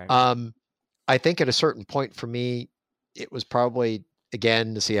 Yeah. I think at a certain point for me, it was probably,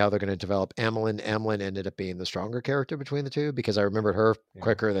 again, to see how they're going to develop Amilyn. Amilyn ended up being the stronger character between the two because I remembered her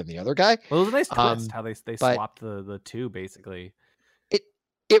quicker than the other guy. Well, it was a nice twist how they swapped the two, basically.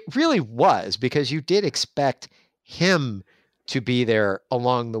 It really was, because you did expect him to be there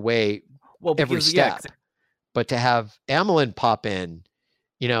along the way, every step. But to have Amilyn pop in,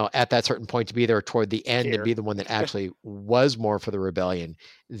 at that certain point, to be there toward the end and be the one that actually was more for the rebellion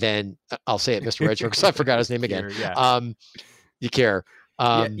than, I'll say it, Mr. Redshirt, because I forgot his name again. You care.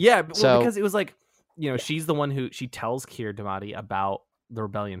 Because it was like, she's the one who she tells Keir Damati about the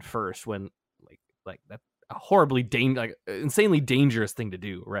rebellion first, when like that's a horribly insanely dangerous thing to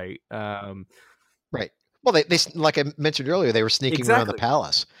do, right? Right. Well, they like I mentioned earlier, they were sneaking around the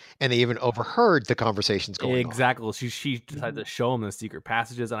palace, and they even overheard the conversations going on. Exactly. She decided to show him the secret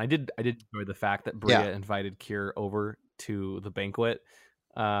passages, and I did enjoy the fact that Bria invited Keir over to the banquet,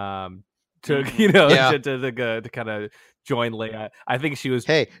 to kind of join Leia. I think she was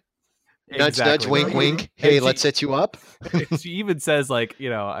nudge, nudge, wink, wink. Hey, let's set you up. She even says, I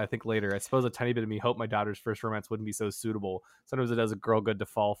think later, I suppose a tiny bit of me hope my daughter's first romance wouldn't be so suitable. Sometimes it does a girl good to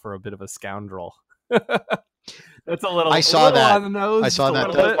fall for a bit of a scoundrel. That's a little. I saw that on the nose. I saw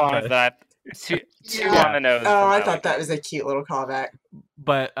that. Too on the nose. Oh, I thought that was a cute little callback.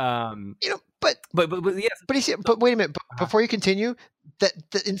 But but yes. But wait a minute. Before you continue, that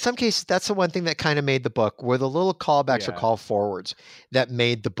in some cases, that's the one thing that kind of made the book, were the little callbacks or call forwards that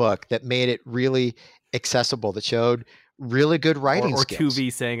made the book, that made it really accessible, that showed really good writing skills.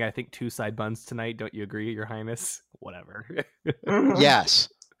 2V saying, I think 2 side buns tonight. Don't you agree, Your Highness? Whatever. Yes.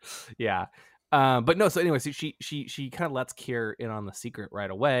 Yeah. But no, so anyway, so she kind of lets Keir in on the secret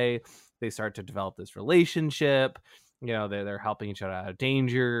right away. They start to develop this relationship. They're helping each other out of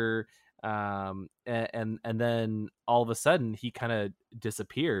danger. And then all of a sudden he kind of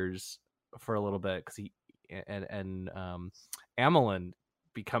disappears for a little bit, because Amilyn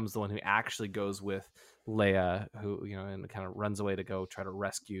becomes the one who actually goes with Leia, who and kind of runs away to go try to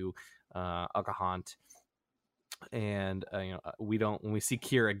rescue Alcahant. And when we see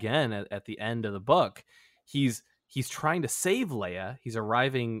Keir again at the end of the book, he's trying to save Leia. He's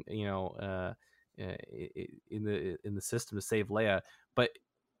arriving in the system to save Leia, but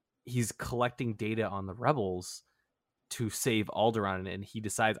he's collecting data on the rebels to save Alderaan, and he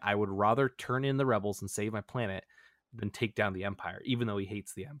decides, I would rather turn in the rebels and save my planet than take down the Empire, even though he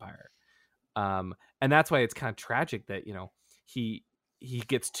hates the Empire. And that's why it's kind of tragic that he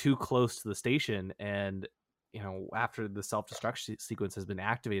gets too close to the station, and after the self-destruct sequence has been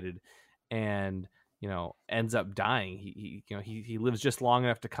activated, and ends up dying. He lives just long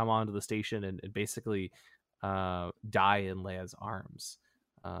enough to come onto the station and basically die in Leia's arms.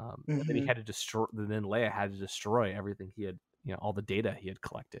 And then he had to destroy. Then Leia had to destroy everything he had, all the data he had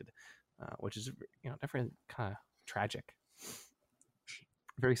collected, which is different, kind of tragic.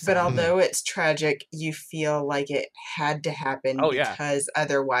 Very sad. But although it's tragic, you feel like it had to happen because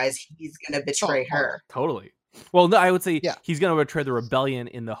otherwise he's going to betray her. Totally. Well, no, I would say he's going to betray the rebellion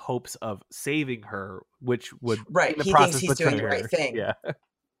in the hopes of saving her, which would in the process thinks he's doing the right thing. Yeah.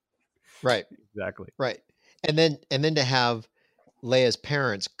 Right. Exactly. Right. And then to have Leia's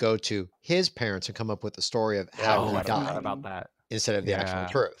parents go to his parents and come up with the story of how he died about that instead of the actual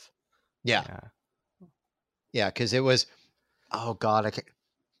truth. Yeah. Because it was, oh God,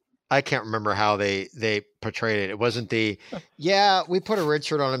 I can't remember how they portrayed it. It wasn't we put a red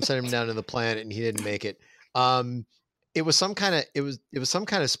shirt on him, sent him down to the planet, and he didn't make it. It was some kind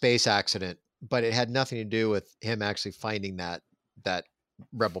of space accident, but it had nothing to do with him actually finding that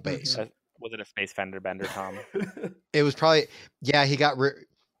rebel base. Was it a space fender bender, Tom? It was probably, he got,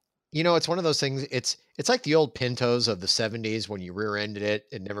 it's one of those things. It's like the old Pintos of the 70s when you rear-ended it.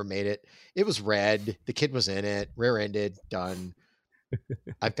 It never made it. It was red. The kid was in it. Rear-ended. Done.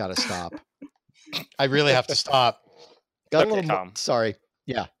 I've got to stop. I really have to stop. Got a little Tom. Sorry.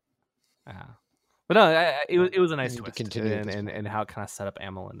 Yeah. But no, it was a nice twist, and how it kind of set up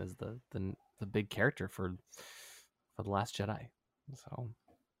Amilyn as the big character for the Last Jedi. So,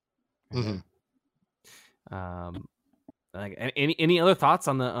 like any other thoughts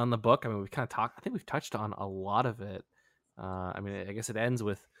on the book? I mean, we've kind of talked. I think we've touched on a lot of it. I mean, I guess it ends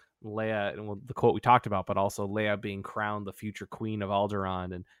with Leia and the quote we talked about, but also Leia being crowned the future queen of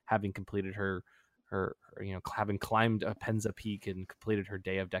Alderaan and having completed her having climbed a Penza Peak and completed her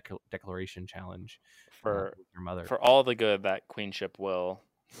Day of Declaration challenge for her mother, for all the good that queenship will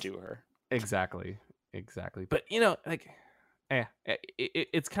do her. Exactly. But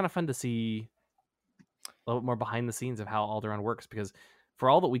it's kind of fun to see little bit more behind the scenes of how Alderaan works, because for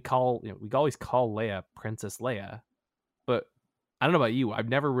all that we always call Leia Princess Leia, but I don't know about you, I've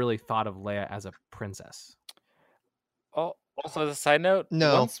never really thought of Leia as a princess. Oh, also, as a side note,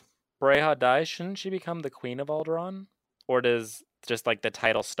 No. once Breha dies, shouldn't she become the Queen of Alderaan? Or does just like the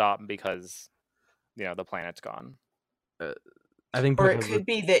title stop because, the planet's gone? I think, or it could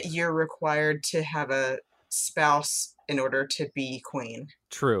be that you're required to have a spouse in order to be queen.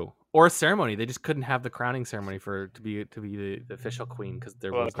 True. Or a ceremony. They just couldn't have the crowning ceremony to be the official queen because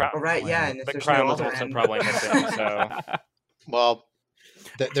there was the right, yeah, and if the there's crown no was also Alderaan. probably missing. So Well,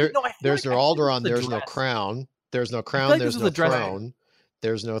 there's no Alderaan. this was There's no addressed. crown. There's no feel crown. like There's this no was addressed. throne.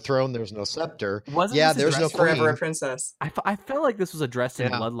 There's no throne. There's no scepter. Wasn't Yeah, this there's no addressed Forever a queen. princess. I felt like this was addressed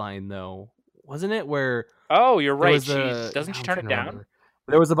in Yeah. Bloodline, though, wasn't it? Where oh, you're there right. was She a- doesn't I'm she turn trying it to down? remember.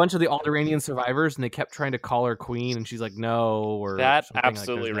 There was a bunch of the Alderaanian survivors, and they kept trying to call her queen, and she's like, "No," or That something like,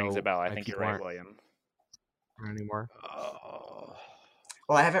 absolutely "There's rings no- a bell. I my think you're people right, aren't William. around anymore." Oh,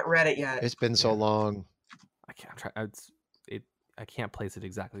 Well, I haven't read it yet. it's been so Yeah. long. I can't try. I can't place it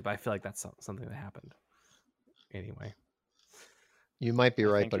exactly, but I feel like that's something that happened. Anyway, You might be I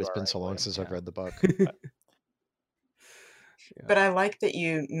right, think but you it's are been right, so long William. since I've Yeah. read the book. But I like that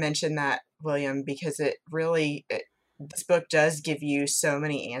you mentioned that, William, because this book does give you so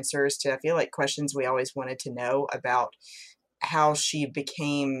many answers to, I feel like, questions we always wanted to know about how she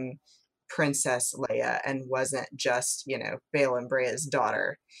became Princess Leia and wasn't just, Bail and Brea's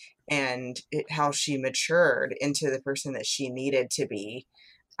daughter, and how she matured into the person that she needed to be.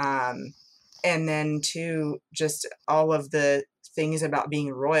 And then, too, just all of the things about being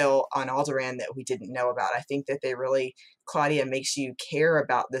royal on Alderaan that we didn't know about. I think that Claudia makes you care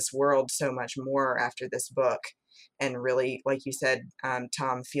about this world so much more after this book, and really, like you said,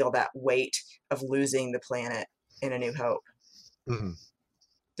 Tom, feel that weight of losing the planet in A New Hope. Mhm.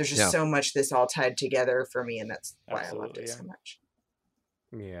 There's just Yeah. so much this all tied together for me, and that's why I loved Absolutely, it yeah. so much.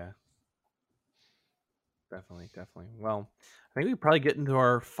 yeah, definitely. Well, I think we probably get into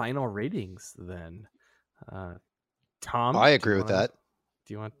our final ratings then. Tom, I agree with that.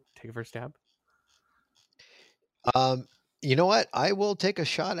 Do you want to take a first stab? You know what? I will take a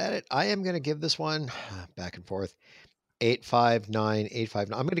shot at it. I am going to give this one back and forth 8.59, 8.59.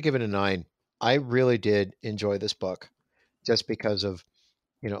 I'm going to give it a 9. I really did enjoy this book just because of,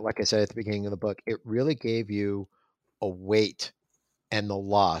 like I said at the beginning of the book, it really gave you a weight and the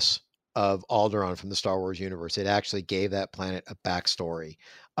loss of Alderaan from the Star Wars universe. It actually gave that planet a backstory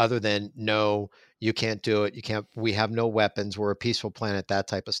other than, no, you can't do it. We have no weapons. We're a peaceful planet, that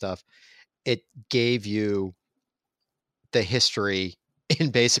type of stuff. It gave you the history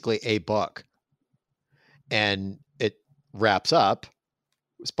in basically a book, and it wraps up,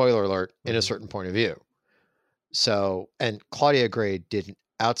 spoiler alert, in a certain point of view. So, and Claudia Gray did an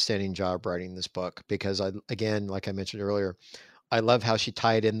outstanding job writing this book because again, like I mentioned earlier, I love how she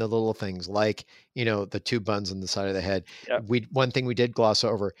tied in the little things like, the 2 buns on the side of the head. Yep. One thing we did gloss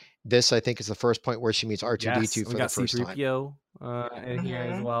over, this I think is the first point where she meets R2-D2 Yes, for we the got first time. C-3PO in here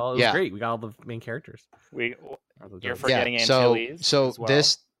as Mhm. well. It was Yeah. great. We got all the main characters. You're Yeah. forgetting So Antilles so as well.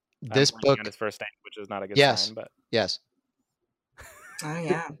 this I'm blanking book, on his first name, which is not a good Yes. sign, but yes. Oh,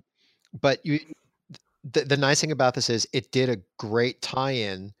 yeah. But the nice thing about this is it did a great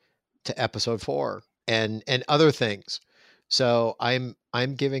tie-in to episode 4 and other things. So I'm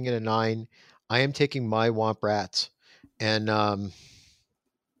giving it a 9. I am taking my Womp Rats, and God,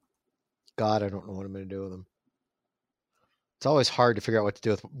 I don't know what I'm going to do with them. It's always hard to figure out what to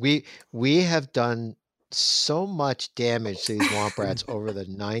do with. We have done so much damage to these Womp Rats over the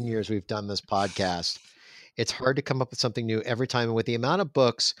 9 years we've done this podcast. It's hard to come up with something new every time. And with the amount of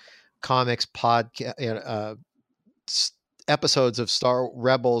books, comics, episodes of Star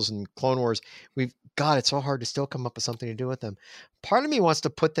Rebels and Clone Wars, it's so hard to still come up with something to do with them. Part of me wants to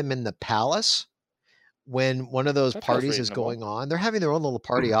put them in the palace when one of those That feels parties is reasonable. going on. They're having their own little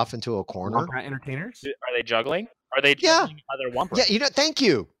party off into a corner. Womp Rat entertainers. are they juggling? Are they Yeah. juggling other Womp Yeah, Rats? thank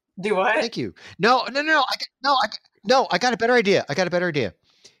you. Do what? Thank you. No. I got a better idea.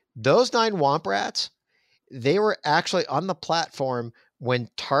 Those 9 Womp Rats, they were actually on the platform when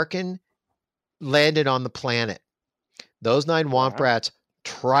Tarkin landed on the planet. Those 9 Womp Wow. Rats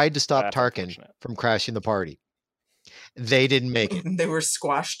tried to stop That's Tarkin unfortunate. from crashing the party. They didn't make it. They were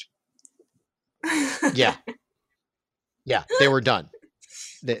squashed. Yeah. Yeah, they were done.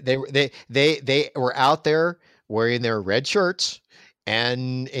 They were out there wearing their red shirts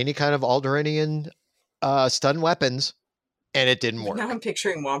and any kind of Alderaanian stun weapons, and it didn't work. Now I'm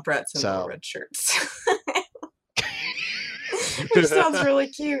picturing Womp Rats in So- little red shirts. Which sounds really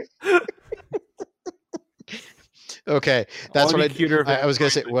cute. Okay, that's Only what cuter if I was going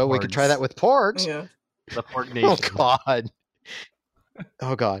to say. it Well, we could try that with porgs. Yeah. The Pork Nation. Oh God.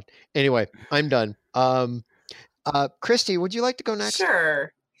 Oh God. Anyway, I'm done. Christy, would you like to go next?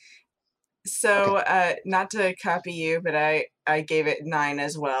 Sure. So, not to copy you, but I gave it 9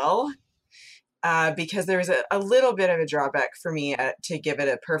 as well. Because there was a little bit of a drawback for me to give it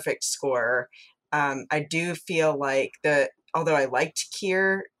a perfect score. I do feel like although I liked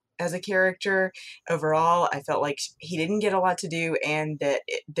Kier as a character, overall, I felt like he didn't get a lot to do, and that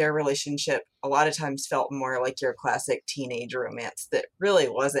their relationship a lot of times felt more like your classic teenage romance that really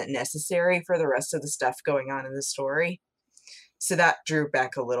wasn't necessary for the rest of the stuff going on in the story. So that drew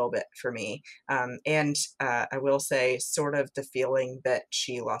back a little bit for me. And I will say sort of the feeling that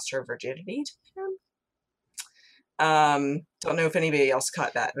she lost her virginity to him. Don't know if anybody else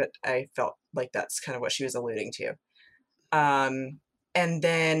caught that, but I felt like that's kind of what she was alluding to. And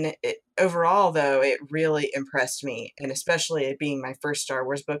then overall, though, it really impressed me. And especially it being my first Star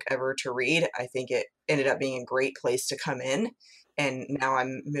Wars book ever to read, I think it ended up being a great place to come in. And now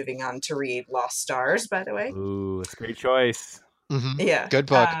I'm moving on to read Lost Stars, by the way. Ooh, it's a great choice. Mm-hmm. Yeah. Good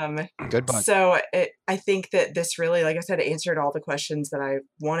book. Good book. So I think that this really, like I said, answered all the questions that I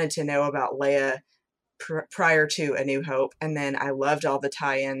wanted to know about Leia prior to A New Hope. And then I loved all the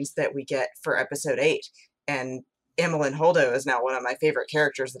tie-ins that we get for episode 8. And Emmeline Holdo is now one of my favorite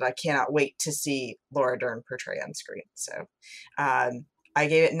characters that I cannot wait to see Laura Dern portray on screen. So I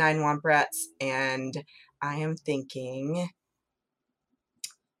gave it 9 Womp Rats, and I am thinking,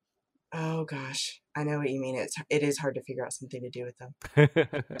 oh gosh, I know what you mean. It is hard to figure out something to do with them.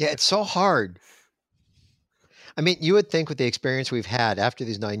 Yeah, it's so hard. I mean, you would think with the experience we've had after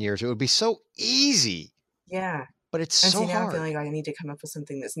these 9 years, it would be so easy. Yeah. But it's and so now hard. I'm feeling like I need to come up with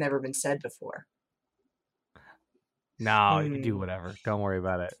something that's never been said before. No, you can do whatever. Don't worry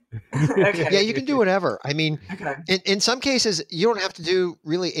about it. Okay. Yeah, you can do whatever. I mean, Okay. in some cases, you don't have to do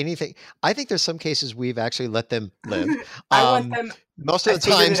really anything. I think there's some cases we've actually let them live. I want them. Most of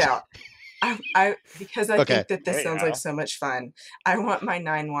the I figured times. it out. Because I Okay. think that this There you sounds go. like so much fun. I want my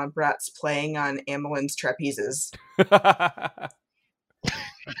 9 Womp Rats playing on Emmeline's trapezes. Pretty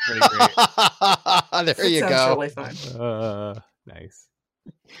great. There you Sounds go. really fun. Nice.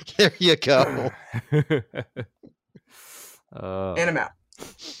 There you go. And I'm out.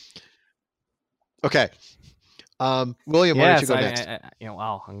 Okay. William, why don't you go so next?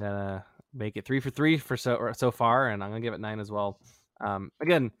 Wow, I'm gonna make it 3 for 3 for so far, and I'm gonna give it 9 as well.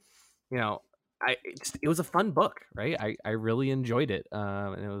 Again, it was a fun book, right? I really enjoyed it,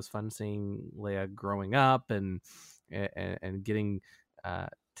 and it was fun seeing Leia growing up and getting to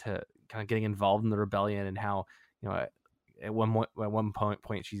kind of getting involved in the rebellion, and how at one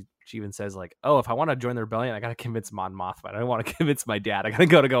point she even says like, oh, if I want to join the rebellion, I gotta convince Mon Mothma. I don't want to convince my dad. I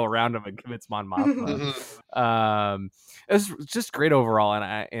gotta go around him and convince Mon Mothma. It was just great overall,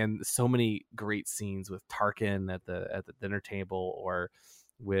 and so many great scenes with Tarkin at the dinner table, or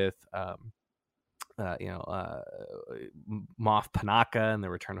with Moff Panaka and the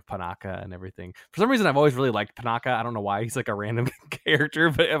return of Panaka and everything. For some reason, I've always really liked Panaka. I don't know why. He's like a random character,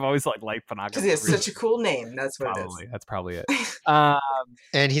 but I've always liked Panaka. Because he has such a cool name. That's what it is. That's probably it.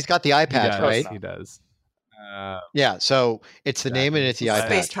 And he's got the eye patch, right? He does. Yeah, so it's the name and it's the eye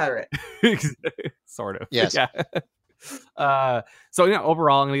Space patch. pirate. Sort of. Yes. Yeah. So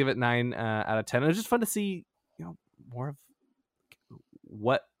overall, I'm gonna give it 9 out of 10. It was just fun to see, more of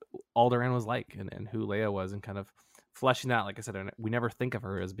what Alderaan was like, and who Leia was, and kind of fleshing out. Like I said, we never think of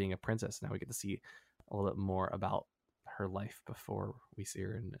her as being a princess. Now we get to see a little bit more about her life before we see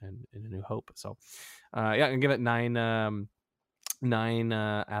her in A New Hope. So, I'm gonna give it 9 out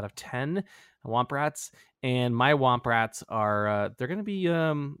of 10 Womp Rats. And my Womp Rats are they're gonna be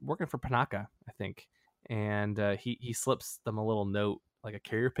working for Panaka, I think. And he slips them a little note, like a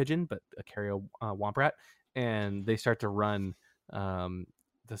carrier pigeon, but a carrier Womp Rat, and they start to run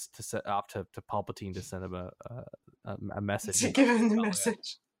to set off to Palpatine to send him a message. To give him the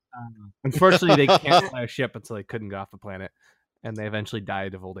message. Unfortunately, they can't fly a ship until they couldn't go off the planet, and they eventually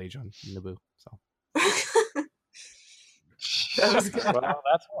died of old age on Naboo. So That was good. Well,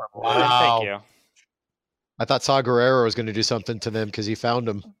 that's horrible. Wow. Thank you. I thought Saw Gerrera was going to do something to them because he found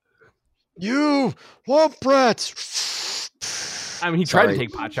them. You Womp Rats! I mean, he tried Sorry. to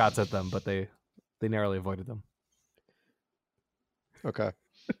take pot shots at them, but they narrowly avoided them. Okay.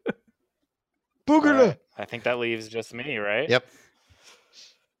 All Boogada! right. I think that leaves just me, right? Yep.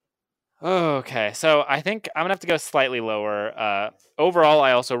 Okay, so I think I'm gonna have to go slightly lower. Overall,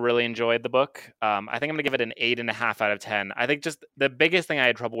 I also really enjoyed the book. I think I'm gonna give it an 8.5 out of 10. I think just the biggest thing I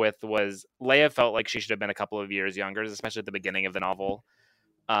had trouble with was Leia felt like she should have been a couple of years younger, especially at the beginning of the novel.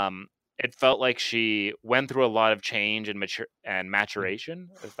 it felt like she went through a lot of change and maturation,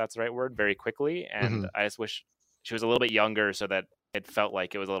 if that's the right word, very quickly. And I just wish she was a little bit younger so that it felt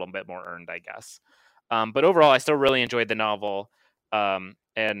like it was a little bit more earned, I guess. But overall, I still really enjoyed the novel. And,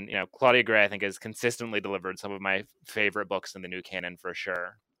 Claudia Gray, I think, has consistently delivered some of my favorite books in the new canon for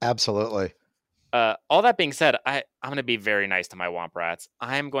sure. Absolutely. All that being said, I'm going to be very nice to my Womp Rats.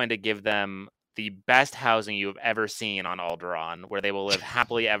 I'm going to give them the best housing you have ever seen on Alderaan, where they will live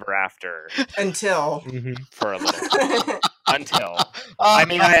happily ever after. Until. For a little. Until. I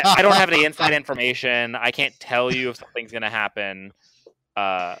mean, I don't have any inside information. I can't tell you if something's going to happen.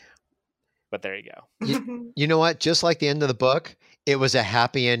 But there you go. You know what? Just like the end of the book, it was a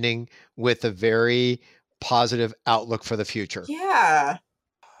happy ending with a very positive outlook for the future. Yeah.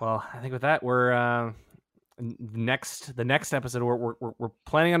 Well, I think with that, we're the next episode we're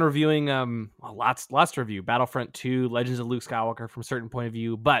planning on reviewing lots to review. Battlefront 2, Legends of Luke Skywalker from a certain point of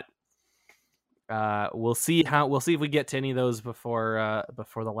view, but we'll see if we get to any of those before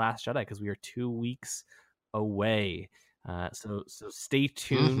The Last Jedi, because we are 2 weeks away. So stay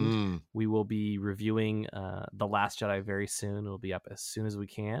tuned. We will be reviewing The Last Jedi very soon. It'll be up as soon as we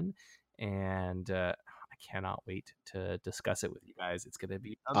can, and I cannot wait to discuss it with you guys. It's going to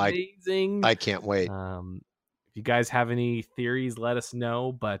be amazing. I can't wait. If you guys have any theories, let us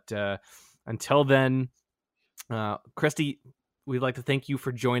know. But until then, Christy, we'd like to thank you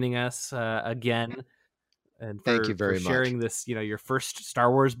for joining us again, and thank you very much for sharing this, your first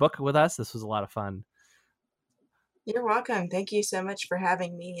Star Wars book with us. This was a lot of fun. You're welcome. Thank you so much for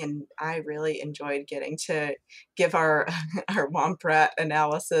having me, and I really enjoyed getting to give our Womp Rat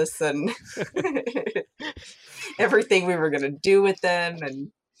analysis and everything we were going to do with them.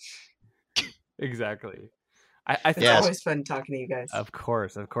 And exactly. I think it's always fun talking to you guys. Of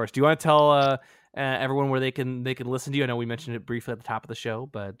course. Do you want to tell everyone where they can listen to you? I know we mentioned it briefly at the top of the show,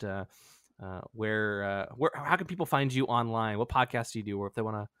 but where how can people find you online? What podcasts do you do, or if they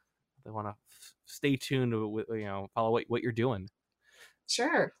want to stay tuned to follow what you're doing?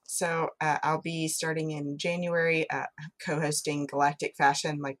 Sure. So I'll be starting in January co-hosting Galactic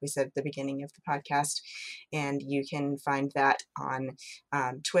Fashion, like we said at the beginning of the podcast. And you can find that on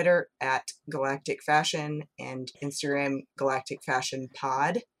Twitter at Galactic Fashion and Instagram Galactic Fashion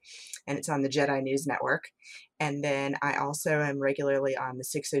Pod. And it's on the Jedi News Network. And then I also am regularly on the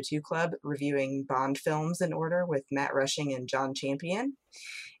 602 Club reviewing Bond films in order with Matt Rushing and John Champion.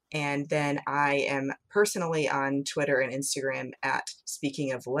 And then I am personally on Twitter and Instagram at,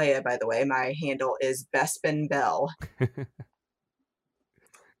 speaking of Leia, by the way, my handle is Bespin Bell.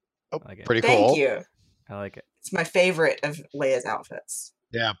 Pretty cool. Thank you. I like it. It's my favorite of Leia's outfits.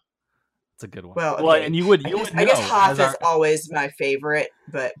 Yeah. It's a good one. Well, okay. And you would I guess Hoth is always my favorite,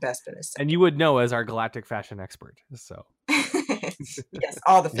 but Bespin is second. And you would know as our Galactic Fashion expert. So yes,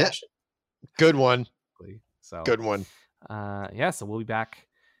 all the fashion. Good one. So good one. So we'll be back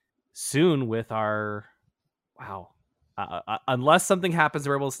soon with our unless something happens,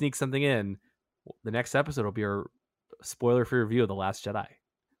 we're able to sneak something in. The next episode will be our spoiler-free review of The Last Jedi.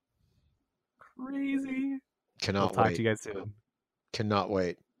 Crazy. Cannot wait. Talk to you guys soon. Cannot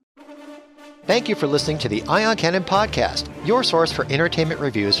wait. Thank you for listening to the Ion Cannon Podcast, your source for entertainment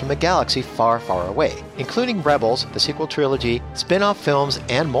reviews from a galaxy far, far away, including Rebels, the sequel trilogy, spin-off films,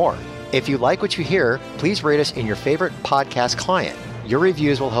 and more. If you like what you hear, please rate us in your favorite podcast client. Your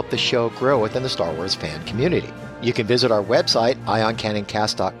reviews will help the show grow within the Star Wars fan community. You can visit our website,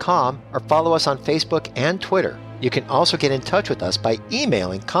 ioncanoncast.com, or follow us on Facebook and Twitter. You can also get in touch with us by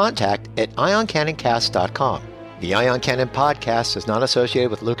emailing contact@ioncanoncast.com. The Ion Cannon Podcast is not associated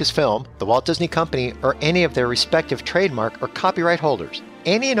with Lucasfilm, the Walt Disney Company, or any of their respective trademark or copyright holders.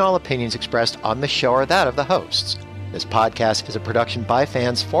 Any and all opinions expressed on the show are that of the hosts. This podcast is a production by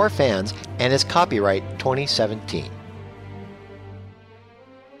fans for fans and is copyright 2017.